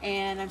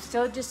 And I'm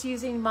still just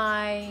using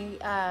my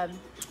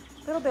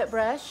little bit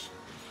brush,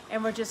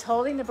 and we're just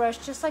holding the brush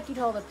just like you'd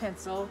hold a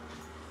pencil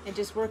and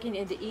just working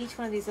into each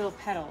one of these little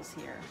petals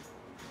here.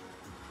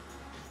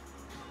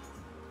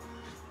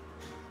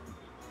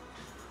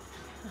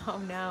 Oh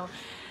no.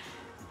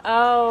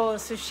 Oh,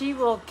 so she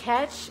will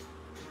catch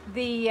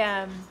the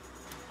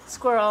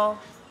squirrel,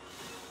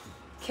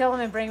 kill him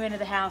and bring him into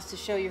the house to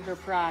show you her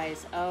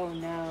prize. Oh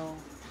no.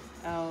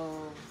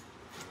 Oh,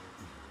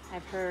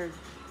 I've heard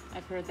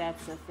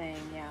that's a thing,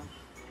 yeah.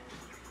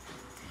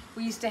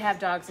 We used to have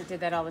dogs that did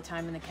that all the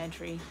time in the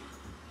country.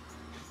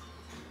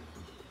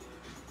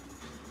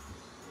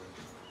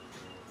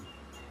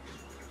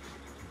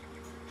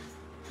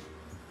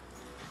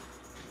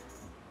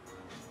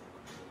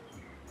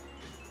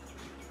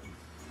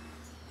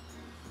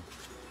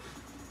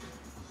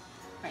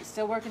 All right,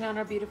 still working on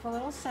our beautiful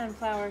little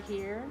sunflower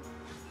here.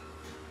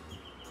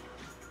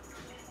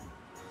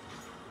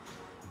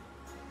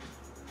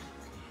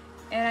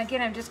 And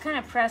again, I'm just kind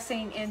of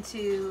pressing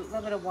into a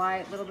little bit of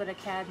white, a little bit of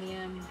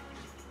cadmium.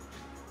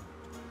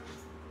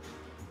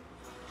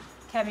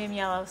 Cadmium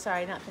yellow,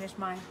 sorry, not finished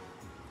my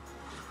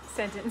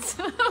sentence.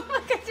 Look,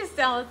 I just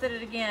almost did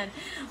it again.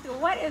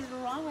 What is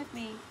wrong with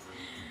me?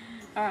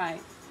 All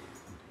right.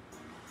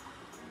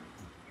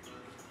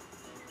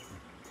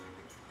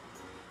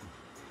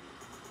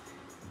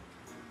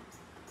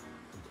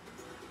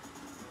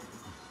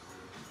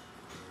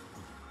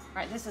 All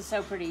right, this is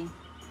so pretty.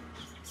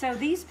 So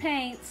these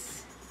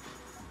paints,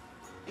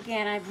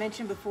 again, I've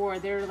mentioned before,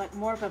 they're like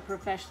more of a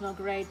professional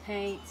grade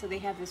paint, so they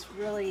have this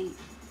really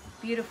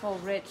beautiful,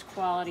 rich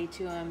quality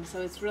to them.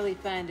 So it's really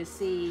fun to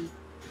see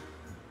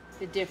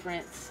the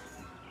difference.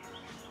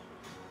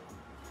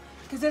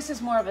 Because this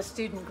is more of a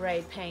student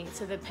grade paint,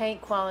 so the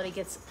paint quality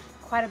gets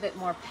quite a bit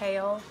more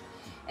pale,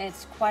 and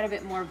it's quite a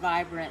bit more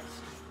vibrant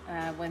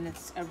when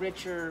it's a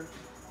richer,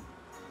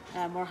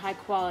 more high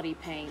quality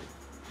paint.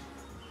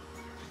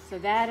 So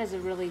that is a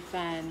really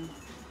fun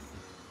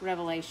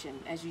revelation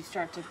as you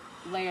start to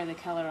layer the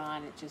color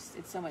on. It's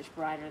so much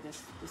brighter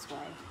this way.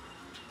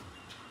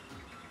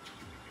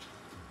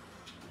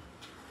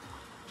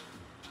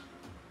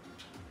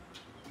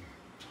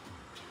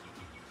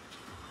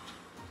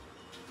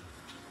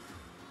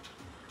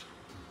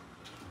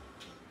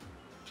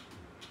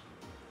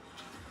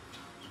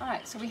 All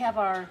right, so we have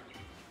our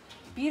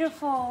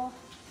beautiful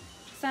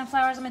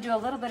sunflowers. I'm gonna do a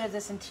little bit of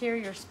this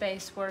interior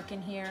space work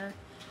in here.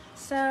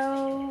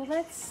 So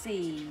let's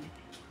see.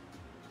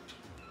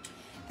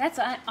 That's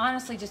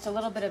honestly just a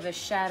little bit of a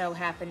shadow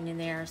happening in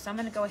there. So I'm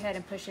gonna go ahead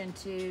and push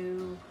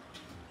into,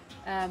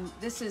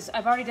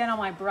 I've already done all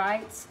my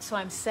brights, so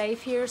I'm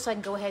safe here. So I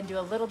can go ahead and do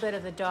a little bit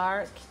of the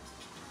dark.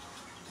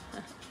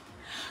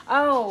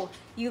 Oh,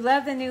 you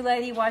love the new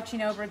lady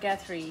watching over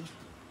Guthrie.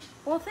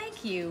 Well,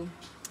 thank you.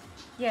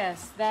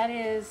 Yes, that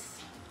is,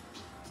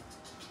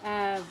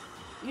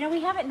 you know,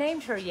 we haven't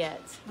named her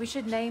yet. We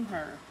should name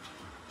her.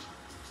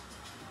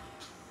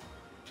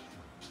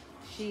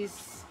 She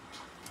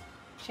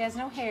has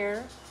no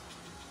hair.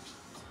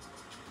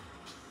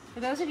 For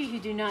those of you who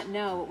do not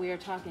know what we are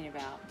talking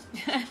about,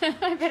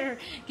 I better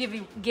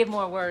give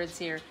more words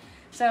here.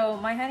 So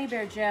my honey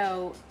bear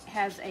Joe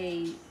has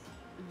a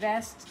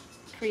vest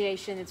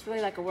creation. It's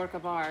really like a work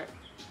of art,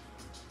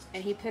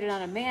 and he put it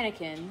on a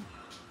mannequin,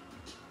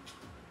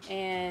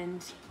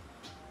 and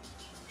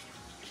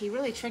he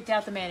really tricked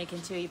out the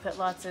mannequin too. He put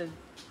lots of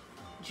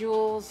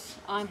jewels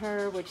on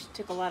her, which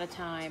took a lot of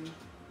time.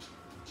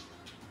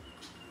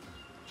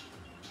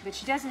 But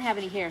she doesn't have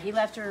any hair. He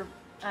left her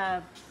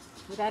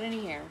without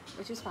any hair,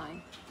 which is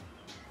fine.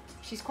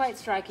 She's quite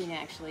striking,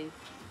 actually.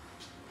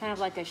 Kind of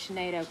like a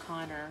Sinead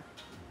O'Connor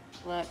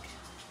look.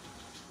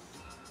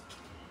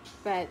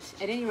 But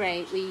at any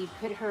rate, we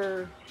put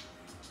her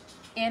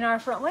in our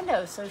front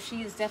window, so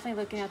she is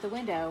definitely looking out the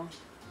window.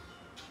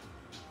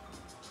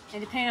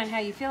 And depending on how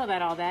you feel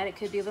about all that, it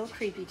could be a little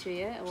creepy to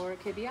you, or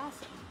it could be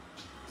awesome.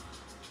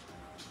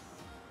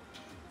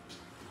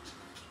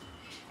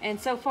 And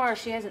so far,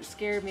 she hasn't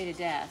scared me to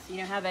death. You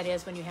know how that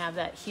is when you have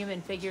that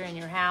human figure in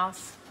your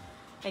house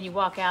and you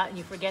walk out and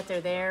you forget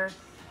they're there.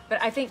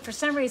 But I think for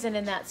some reason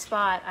in that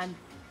spot,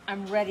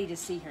 I'm ready to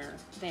see her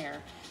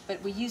there.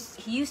 But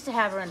he used to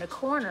have her in the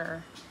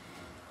corner,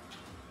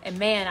 and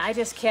man, I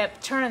just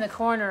kept turning the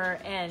corner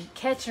and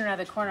catching her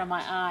out of the corner of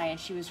my eye, and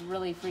she was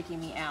really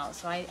freaking me out.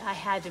 So I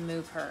had to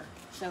move her.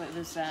 So it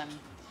was,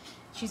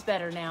 she's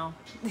better now.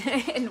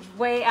 And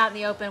way out in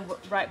the open,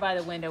 right by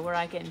the window where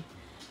I can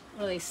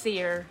really see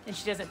her and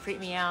she doesn't freak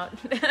me out.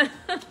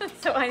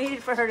 So I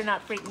needed for her to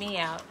not freak me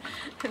out.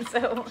 And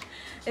so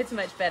it's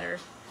much better.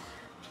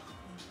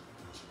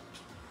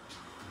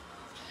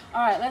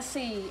 All right, let's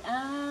see.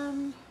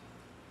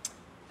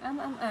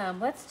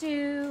 Let's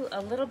do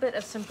a little bit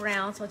of some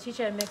brown. So I'll teach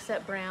you how to mix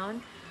up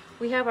brown.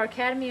 We have our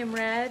cadmium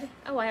red.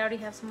 Oh, I already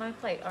have some on my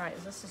plate. All right,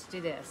 let's just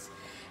do this.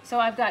 So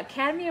I've got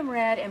cadmium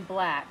red and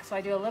black. So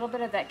I do a little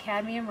bit of that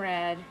cadmium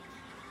red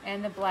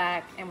and the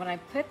black, and when I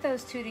put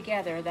those two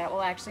together, that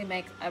will actually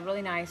make a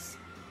really nice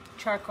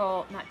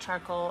chocolate brown.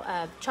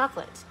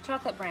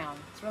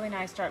 It's really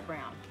nice dark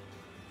brown.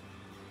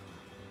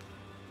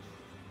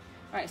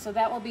 All right, so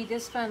that will be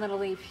this fun little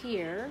leaf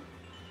here.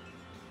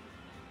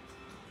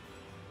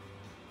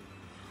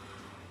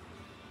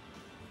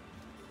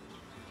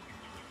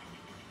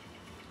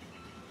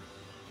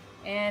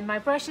 And my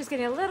brush is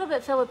getting a little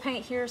bit filled with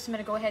paint here, so I'm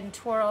going to go ahead and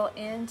twirl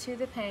into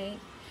the paint.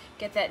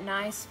 Get that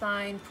nice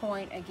fine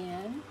point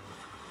again.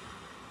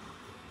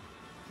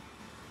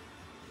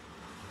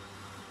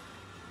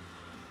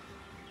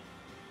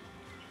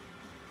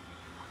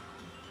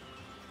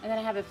 And then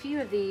I have a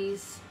few of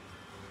these.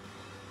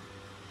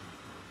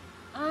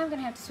 I'm going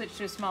to have to switch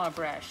to a smaller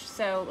brush.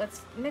 So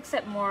let's mix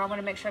up more. I want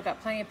to make sure I've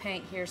got plenty of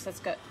paint here. So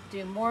let's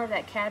do more of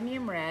that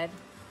cadmium red,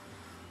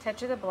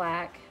 touch of the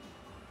black.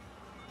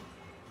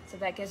 So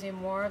that gives me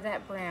more of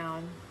that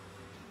brown.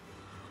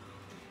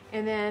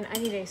 And then I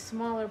need a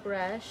smaller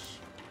brush.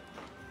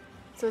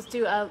 So let's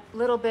do a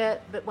little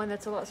bit, but one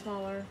that's a lot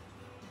smaller.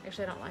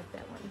 Actually, I don't like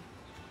that one.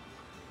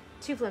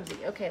 Too flimsy.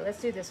 Okay,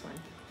 let's do this one.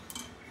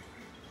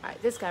 All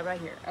right, this guy right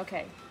here.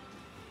 Okay.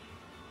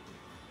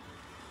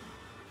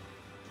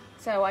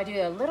 So I do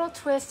a little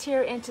twist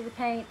here into the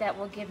paint. That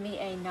will give me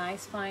a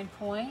nice fine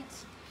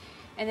point.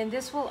 And then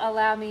this will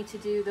allow me to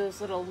do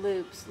those little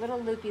loops, little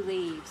loopy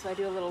leaves. So I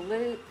do a little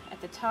loop at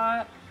the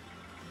top.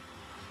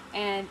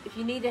 And if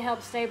you need to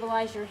help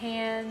stabilize your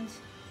hand,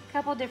 a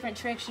couple different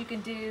tricks you can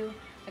do.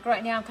 Like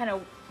right now I'm kind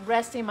of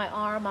resting my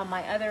arm on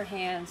my other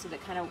hand so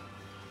that kind of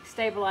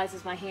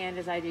stabilizes my hand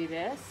as I do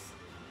this.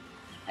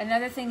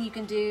 Another thing you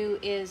can do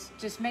is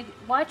just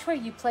watch where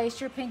you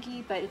place your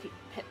pinky, but if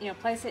you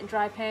place it in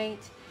dry paint,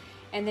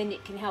 and then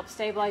it can help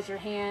stabilize your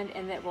hand,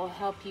 and that will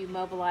help you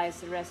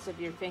mobilize the rest of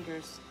your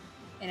fingers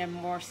in a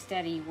more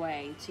steady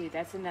way too.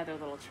 That's another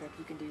little trick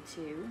you can do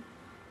too.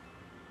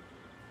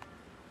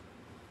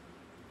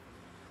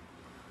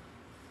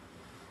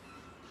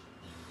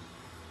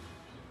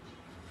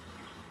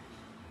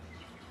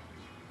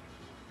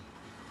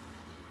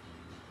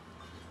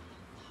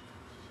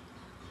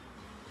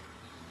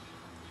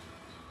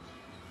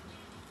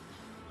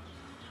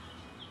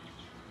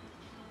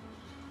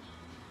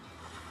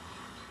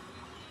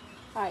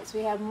 All right, so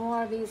we have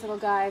more of these little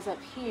guys up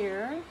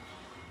here.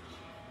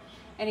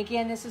 And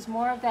again, this is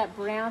more of that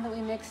brown that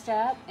we mixed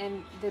up.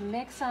 And the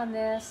mix on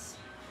this,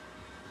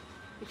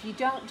 if you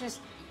don't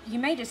you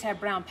may just have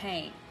brown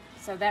paint.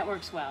 So that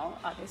works well,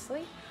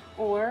 obviously.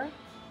 Or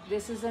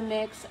this is a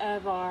mix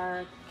of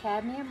our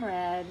cadmium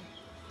red,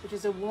 which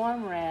is a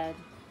warm red,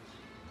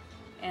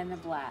 and the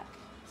black.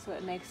 So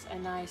it makes a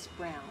nice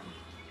brown.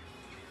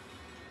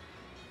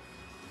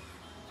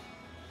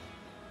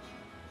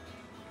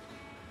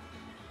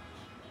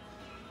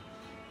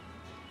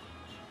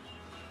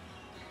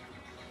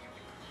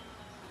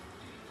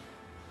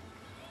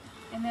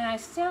 And then I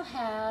still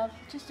have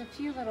just a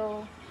few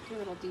little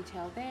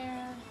detail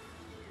there.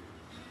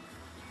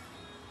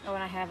 Oh,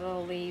 and I have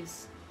little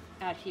leaves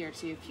out here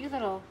too. A few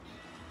little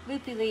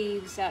loopy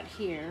leaves out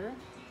here.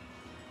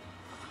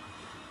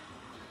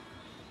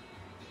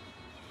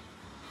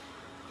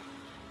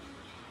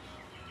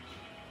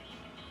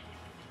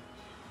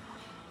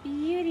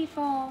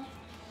 Beautiful.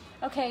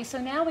 Okay, so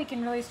now we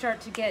can really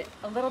start to get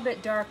a little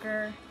bit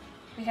darker.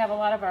 We have a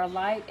lot of our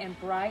light and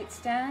brights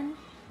done.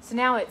 So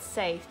now it's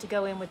safe to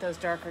go in with those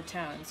darker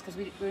tones because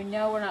we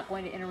know we're not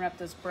going to interrupt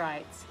those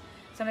brights.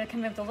 So I'm going to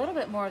come in with a little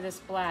bit more of this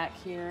black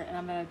here, and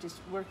I'm going to just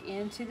work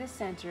into the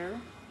center.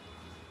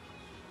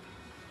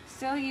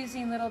 Still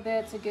using little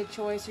bits, a good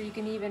choice, or you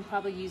can even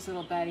probably use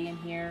little buddy in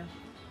here.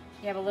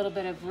 You have a little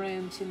bit of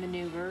room to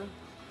maneuver.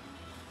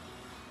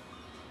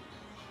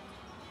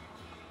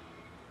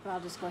 But I'll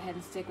just go ahead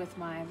and stick with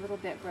my little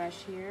bit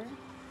brush here.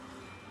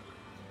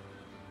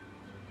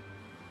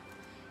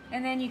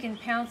 And then you can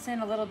pounce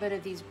in a little bit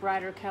of these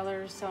brighter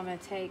colors. So I'm going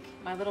to take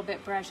my little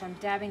bit brush, I'm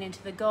dabbing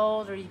into the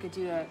gold, or you could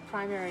do a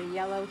primary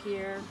yellow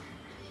here,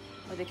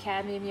 or the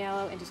cadmium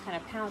yellow, and just kind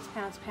of pounce,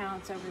 pounce,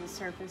 pounce over the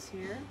surface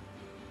here.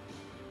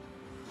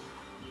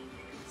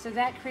 So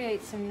that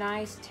creates some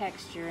nice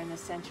texture in the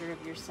center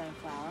of your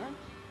sunflower.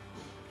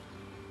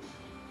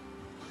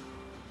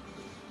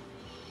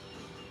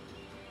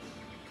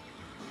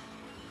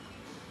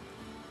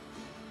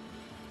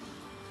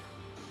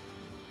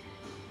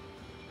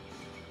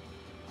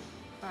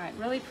 All right,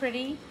 really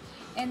pretty.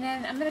 And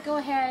then I'm gonna go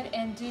ahead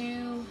and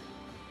do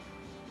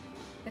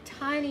the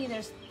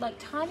there's like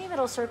tiny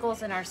little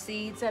circles in our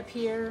seeds up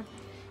here.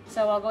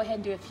 So I'll go ahead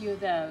and do a few of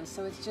those.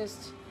 So it's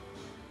just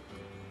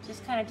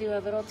kind of do a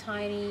little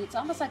tiny, it's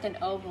almost like an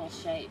oval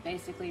shape,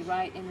 basically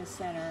right in the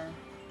center.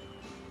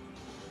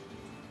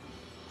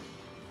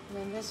 And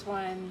then this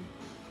one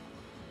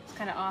is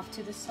kind of off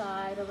to the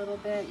side a little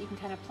bit. You can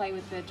kind of play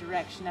with the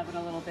direction of it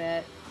a little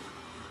bit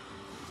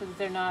so that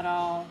they're not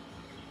all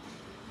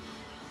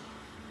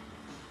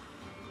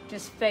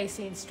just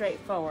facing straight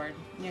forward.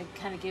 You know,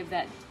 kind of give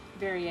that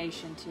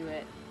variation to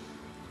it.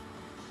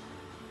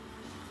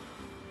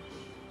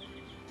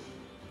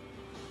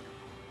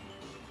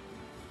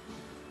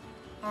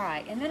 All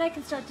right, and then I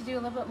can start to do a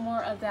little bit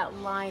more of that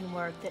line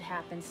work that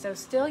happens. So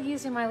still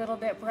using my little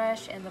bit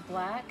brush and the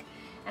black,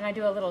 and I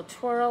do a little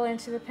twirl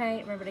into the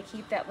paint. Remember to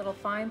keep that little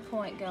fine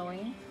point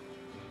going.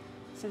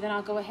 So then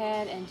I'll go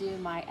ahead and do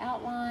my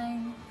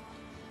outline,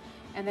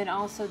 and then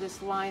also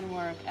this line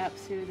work up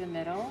through the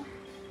middle.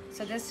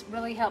 So this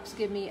really helps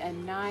give me a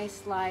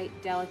nice, light,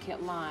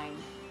 delicate line.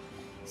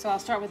 So I'll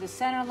start with the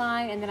center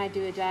line, and then I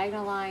do a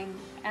diagonal line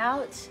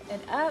out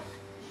and up,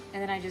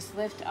 and then I just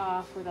lift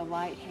off with a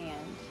light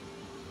hand.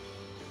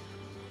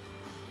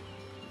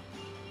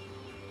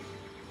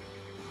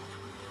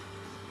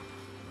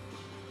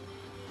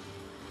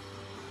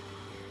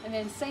 And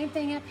then same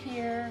thing up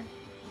here.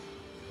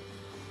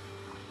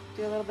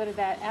 Do a little bit of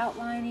that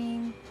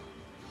outlining.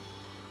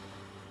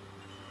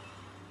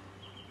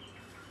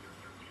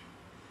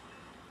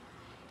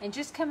 And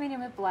just coming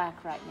in with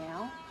black right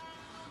now.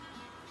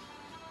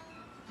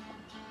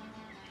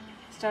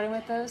 Starting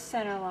with those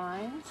center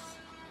lines.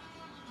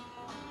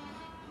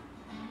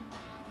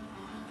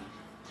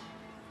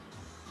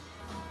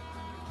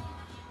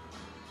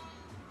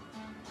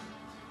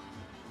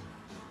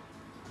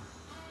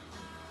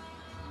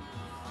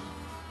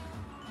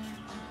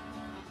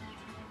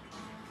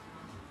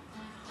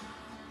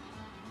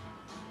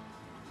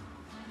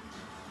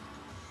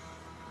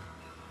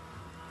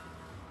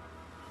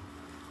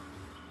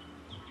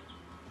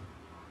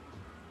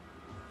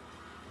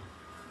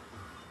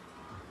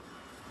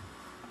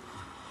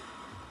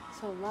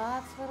 So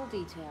lots of little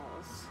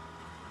details.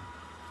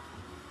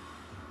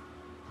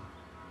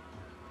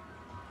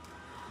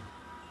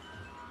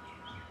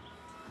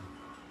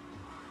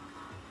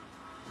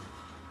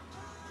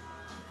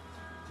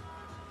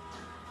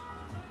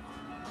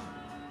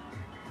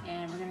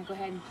 And we're going to go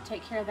ahead and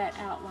take care of that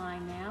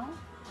outline now.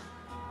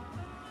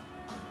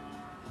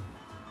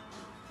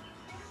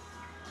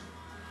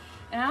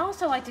 And I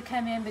also like to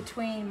come in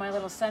between my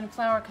little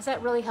sunflower because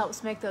that really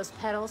helps make those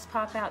petals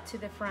pop out to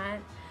the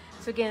front.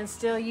 So again,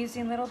 still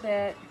using a little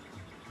bit,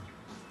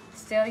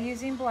 still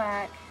using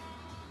black,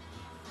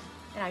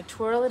 and I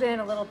twirl it in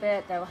a little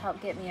bit. That will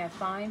help get me a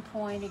fine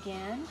point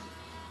again.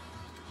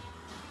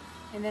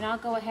 And then I'll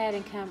go ahead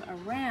and come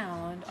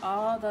around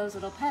all those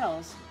little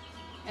petals.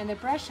 And the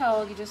brush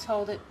hold, you just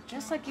hold it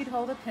just like you'd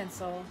hold a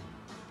pencil.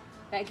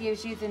 That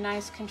gives you the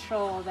nice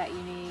control that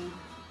you need.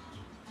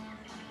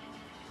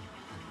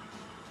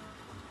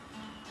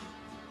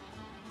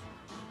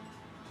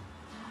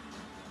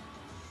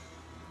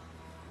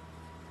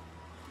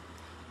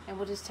 And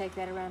we'll just take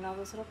that around all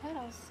those little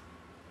petals.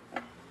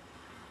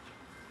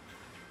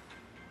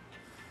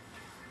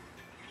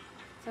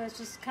 So it's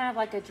just kind of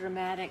like a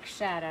dramatic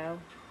shadow.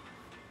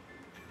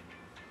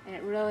 And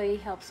it really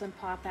helps them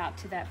pop out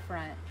to that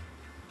front.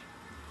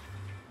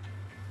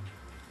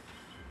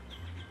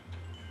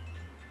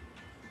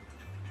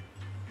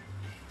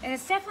 And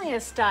it's definitely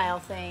a style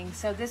thing.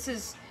 So this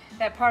is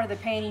that part of the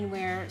painting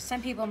where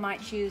some people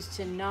might choose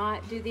to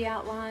not do the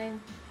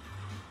outline,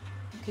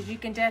 because you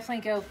can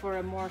definitely go for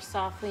a more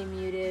softly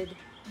muted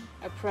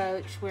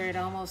approach where it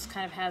almost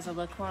kind of has a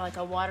look more like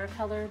a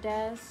watercolor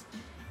does,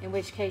 in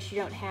which case you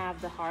don't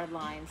have the hard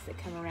lines that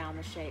come around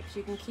the shapes.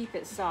 You can keep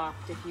it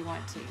soft if you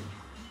want to.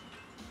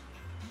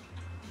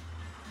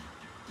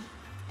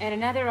 And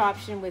another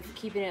option with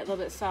keeping it a little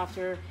bit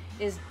softer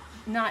is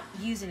not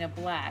using a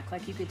black.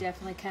 Like you could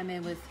definitely come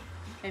in with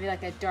maybe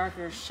like a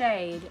darker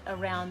shade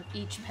around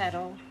each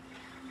petal.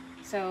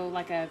 So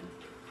like a,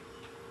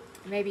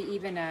 maybe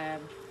even a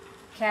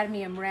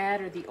cadmium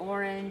red or the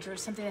orange or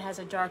something that has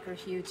a darker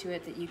hue to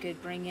it that you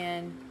could bring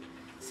in.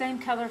 Same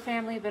color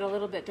family but a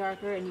little bit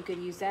darker, and you could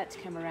use that to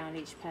come around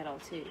each petal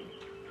too.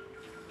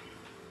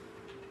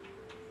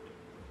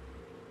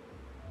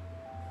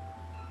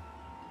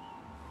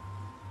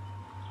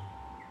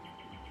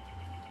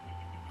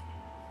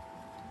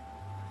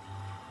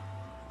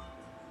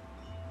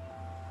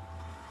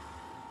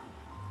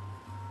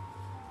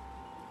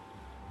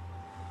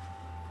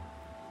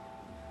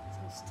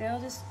 So still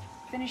just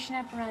finishing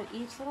up around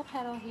each little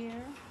petal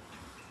here.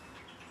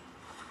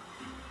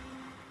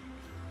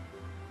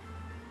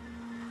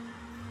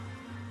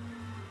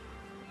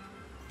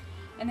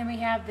 And then we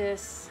have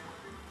this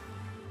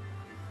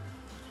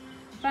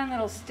fun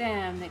little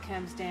stem that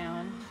comes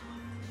down.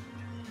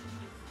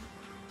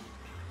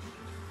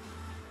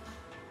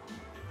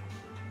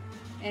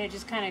 And it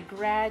just kind of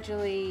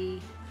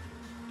gradually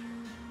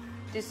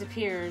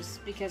disappears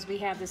because we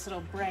have this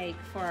little break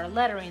for our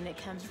lettering that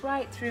comes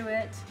right through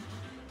it.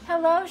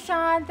 Hello,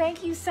 Sean,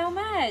 thank you so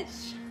much.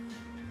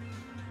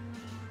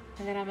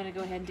 And then I'm going to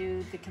go ahead and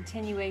do the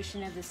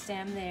continuation of the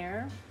stem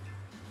there.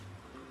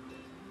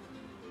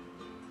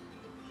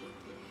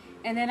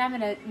 And then I'm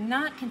going to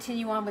not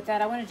continue on with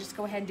that. I want to just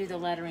go ahead and do the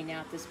lettering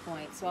now at this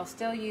point. So I'll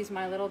still use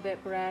my little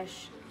bit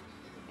brush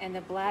and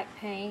the black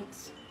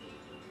paint.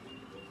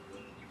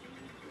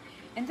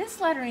 And this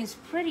lettering is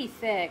pretty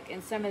thick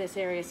in some of this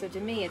area, so to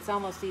me it's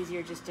almost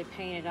easier just to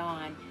paint it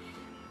on.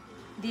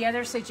 The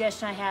other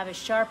suggestion I have is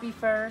Sharpie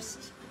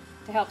first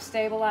to help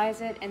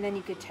stabilize it, and then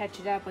you could touch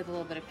it up with a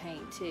little bit of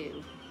paint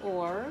too.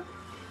 Or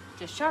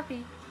just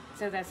Sharpie.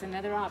 So that's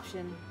another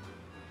option.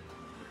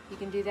 You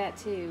can do that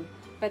too.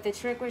 But the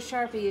trick with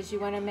Sharpie is you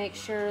want to make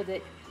sure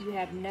that you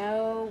have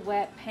no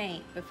wet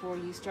paint before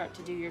you start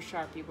to do your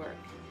Sharpie work,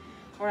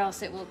 or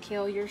else it will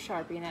kill your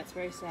Sharpie, and that's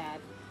very sad.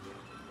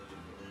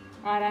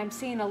 All right, I'm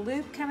seeing a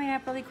loop coming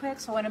up really quick,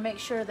 so I want to make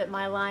sure that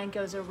my line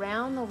goes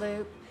around the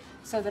loop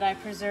so that I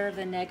preserve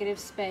the negative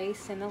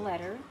space in the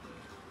letter.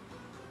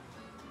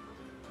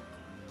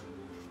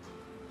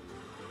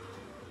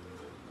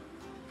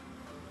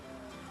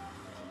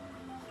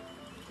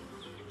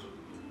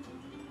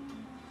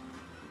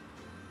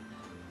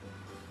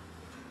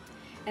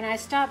 And I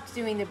stopped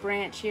doing the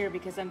branch here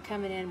because I'm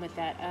coming in with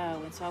that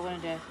O, and so I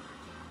wanted to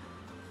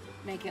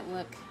make it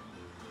look,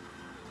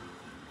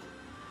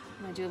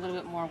 I'm going to do a little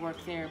bit more work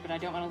there, but I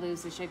don't want to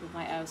lose the shape of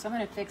my O. So I'm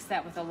going to fix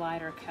that with a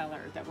lighter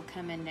color that will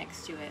come in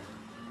next to it.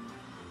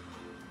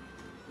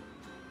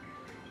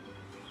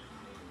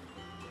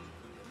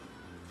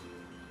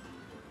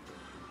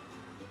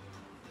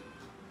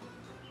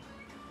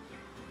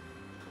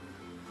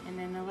 And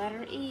then the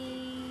letter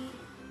E.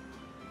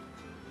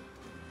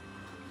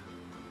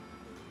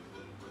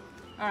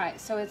 All right,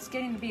 so it's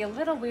getting to be a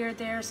little weird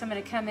there, so I'm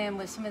going to come in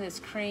with some of this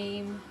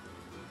cream.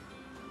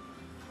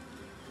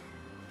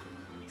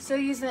 Still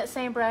using that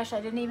same brush.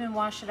 I didn't even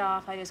wash it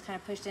off. I just kind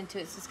of pushed into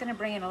it. So it's going to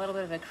bring in a little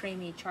bit of a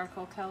creamy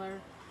charcoal color.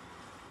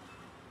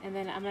 And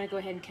then I'm going to go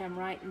ahead and come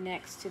right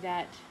next to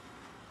that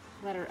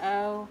letter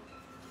O,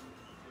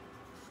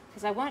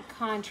 because I want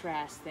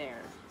contrast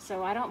there.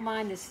 So I don't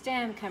mind the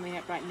stem coming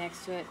up right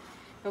next to it,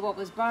 but what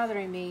was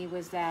bothering me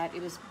was that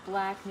it was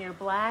black near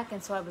black,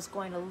 and so I was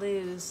going to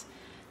lose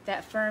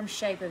that firm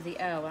shape of the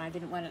O, and I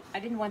didn't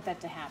want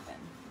that to happen.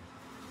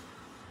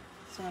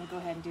 So I'm going to go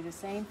ahead and do the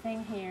same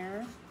thing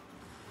here.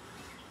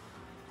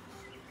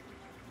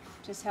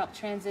 Just help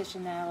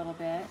transition that a little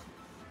bit.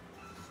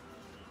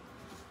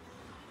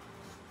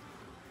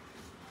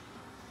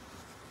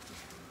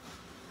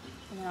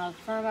 And then I'll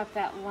firm up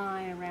that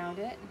line around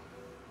it.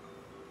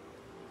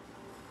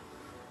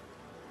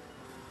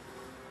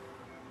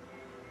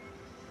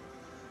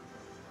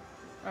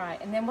 All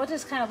right, and then we'll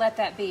just kind of let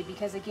that be,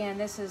 because again,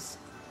 this is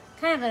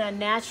kind of a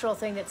natural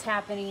thing that's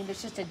happening.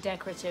 It's just a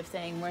decorative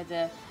thing where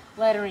the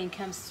lettering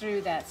comes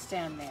through that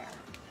stem there.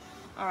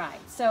 All right,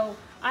 so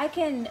I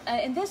can,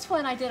 in this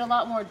one I did a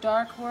lot more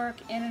dark work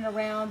in and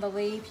around the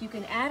leaf. You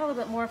can add a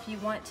little bit more if you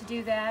want to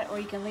do that, or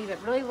you can leave it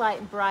really light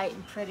and bright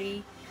and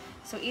pretty.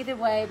 So either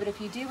way, but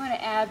if you do want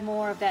to add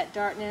more of that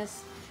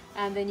darkness,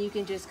 then you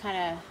can just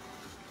kind of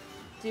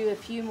do a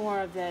few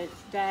more of the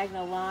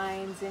diagonal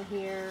lines in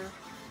here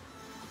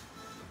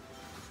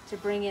to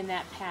bring in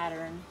that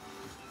pattern.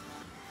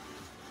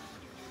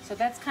 So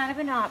that's kind of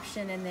an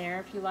option in there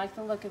if you like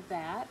the look of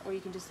that, or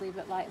you can just leave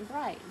it light and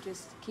bright.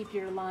 Just keep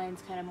your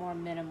lines kind of more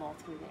minimal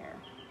through there.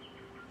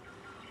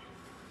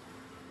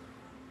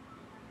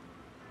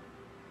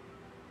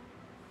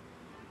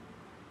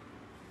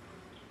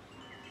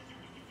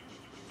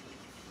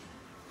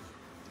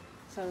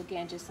 So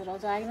again, just little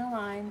diagonal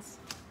lines.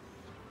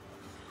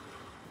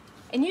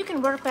 And you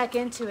can work back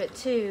into it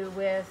too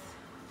with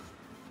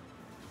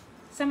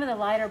some of the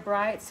lighter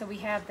brights. So we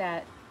have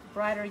that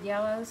brighter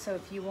yellow. So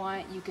if you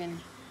want, you can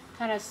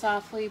kind of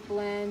softly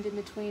blend in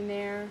between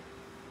there.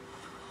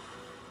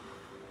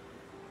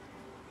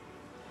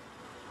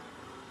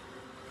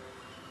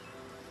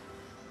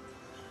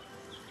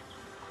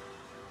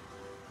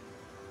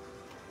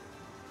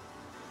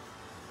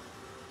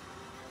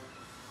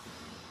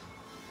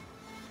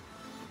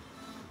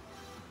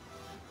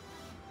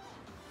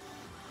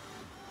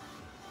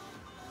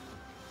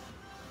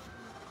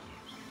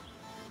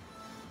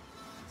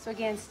 So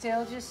again,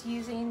 still just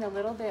using the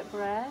little bit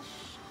brush.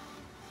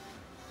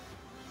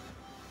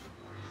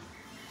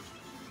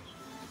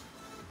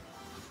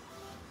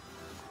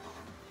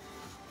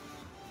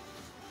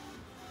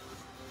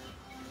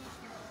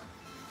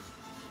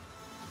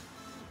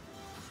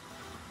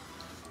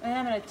 And then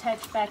I'm going to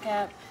touch back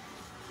up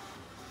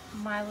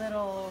my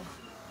little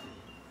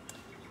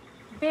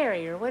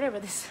berry or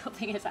whatever this little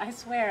thing is. I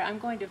swear I'm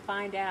going to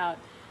find out.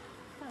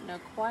 I don't know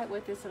quite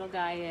what this little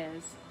guy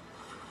is.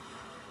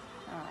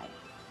 All right.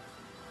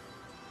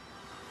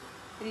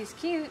 But he's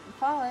cute and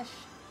polished.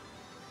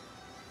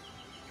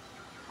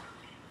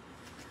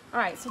 All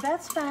right, so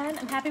that's fun.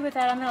 I'm happy with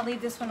that. I'm gonna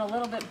leave this one a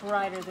little bit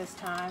brighter this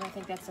time. I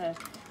think that's a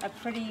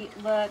pretty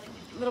look,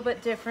 a little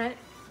bit different.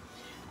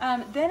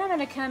 Then I'm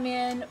gonna come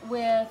in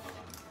with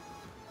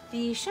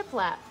the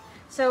shiplap.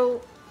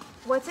 So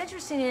what's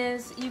interesting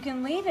is you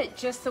can leave it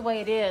just the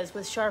way it is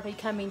with Sharpie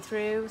coming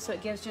through, so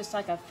it gives just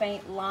like a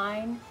faint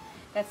line.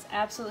 That's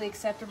absolutely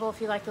acceptable if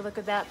you like the look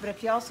of that. But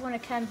if you also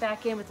want to come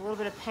back in with a little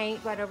bit of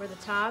paint right over the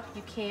top,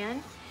 you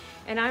can.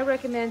 And I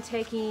recommend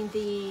taking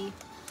the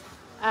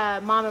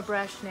Mama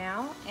brush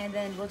now, and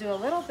then we'll do a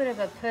little bit of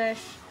a push.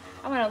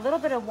 I want a little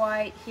bit of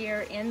white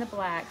here in the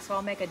black, so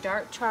I'll make a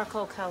dark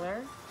charcoal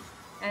color,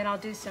 and I'll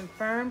do some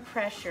firm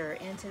pressure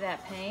into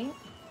that paint.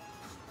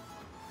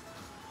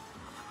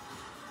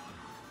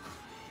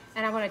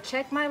 And I want to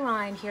check my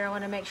line here. I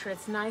want to make sure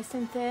it's nice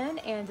and thin,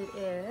 and it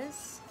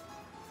is.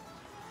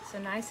 So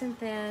nice and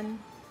thin,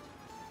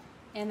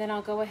 and then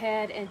I'll go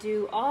ahead and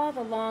do all the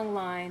long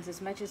lines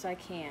as much as I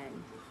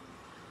can.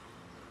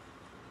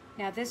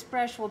 Now this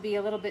brush will be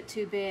a little bit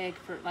too big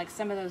for like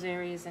some of those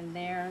areas in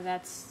there.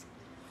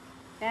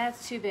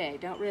 That's too big,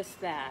 don't risk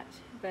that.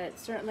 But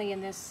certainly in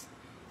this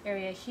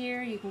area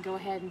here, you can go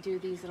ahead and do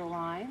these little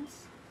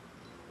lines.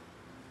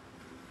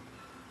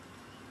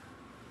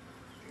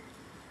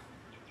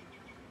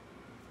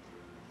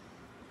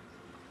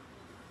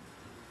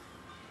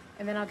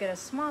 And then I'll get a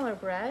smaller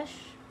brush.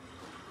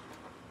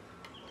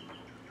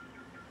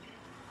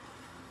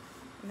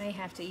 I may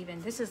have to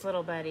even, this is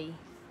little buddy.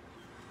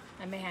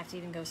 I may have to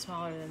even go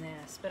smaller than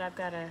this, but I've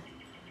got a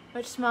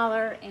much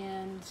smaller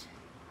and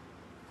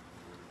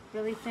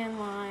really thin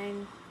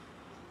line.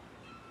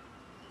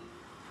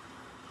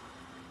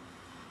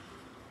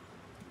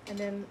 And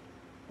then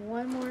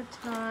one more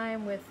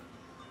time with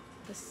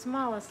the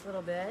smallest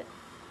little bit.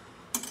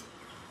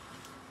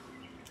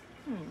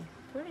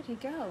 Where did he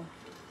go?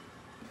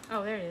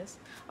 Oh, there it is.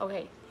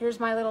 Okay, here's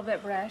my little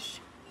bit brush.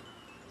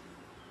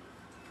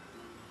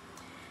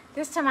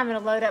 This time I'm going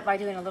to load up by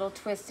doing a little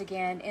twist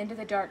again into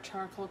the dark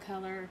charcoal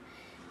color,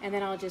 and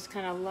then I'll just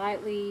kind of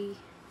lightly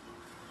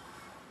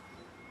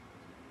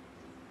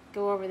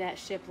go over that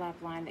shiplap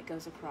line that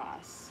goes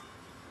across.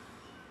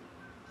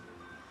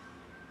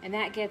 And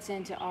that gets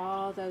into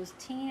all those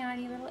teeny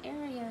tiny little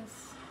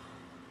areas.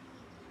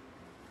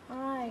 All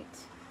right.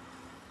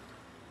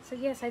 So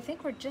yes, I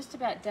think we're just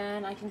about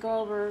done. I can go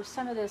over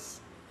some of this.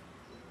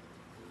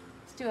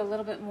 Let's do a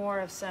little bit more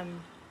of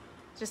some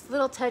just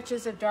little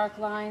touches of dark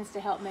lines to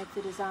help make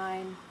the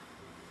design.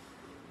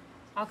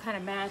 I'll kind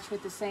of match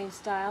with the same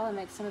style and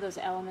make some of those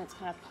elements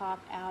kind of pop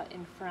out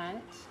in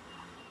front.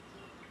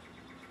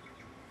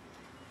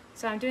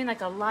 So I'm doing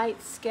like a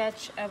light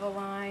sketch of a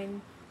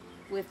line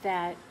with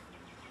that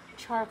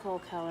charcoal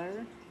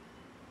color.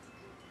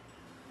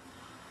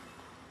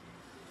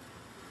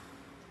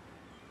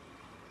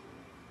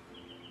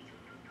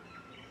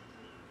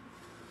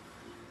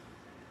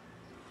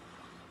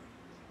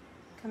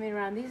 Coming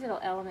around these little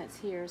elements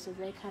here so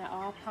they kind of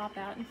all pop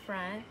out in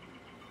front.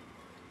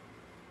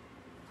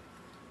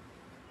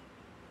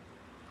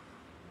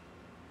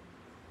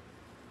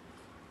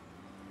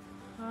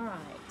 All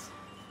right.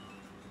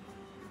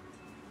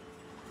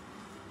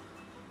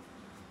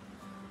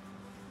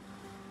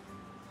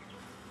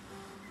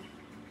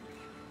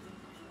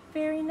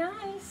 Very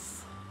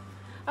nice.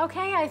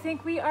 Okay, I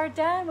think we are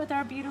done with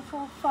our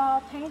beautiful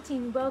fall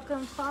painting.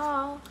 Welcome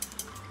fall.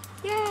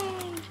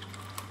 Yay!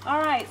 All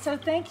right, so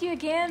thank you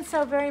again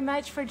so very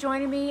much for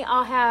joining me.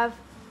 I'll have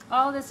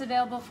all of this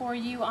available for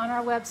you on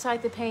our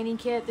website, the painting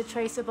kit, the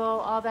traceable,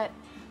 all that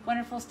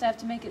wonderful stuff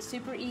to make it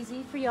super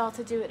easy for y'all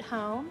to do at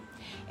home.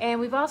 And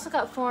we've also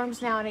got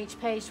forms now on each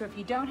page, so if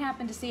you don't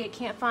happen to see it,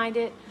 can't find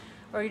it,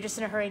 or you're just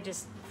in a hurry,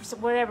 just for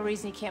whatever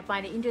reason you can't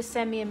find it, you can just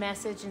send me a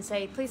message and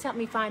say, please help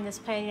me find this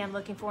painting I'm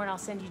looking for, and I'll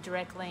send you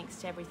direct links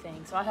to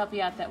everything. So I'll help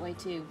you out that way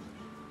too.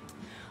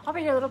 I'll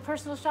be your little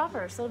personal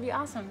shopper, so it'll be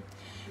awesome.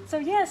 So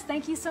yes,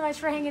 thank you so much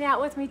for hanging out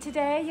with me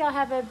today. Y'all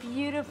have a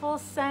beautiful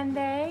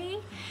Sunday.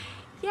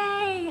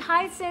 Yay!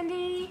 Hi,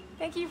 Cindy.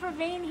 Thank you for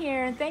being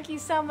here, and thank you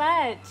so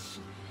much.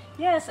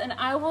 Yes, and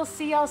I will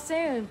see y'all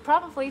soon,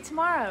 probably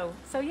tomorrow.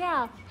 So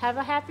yeah, have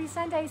a happy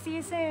Sunday. See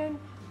you soon.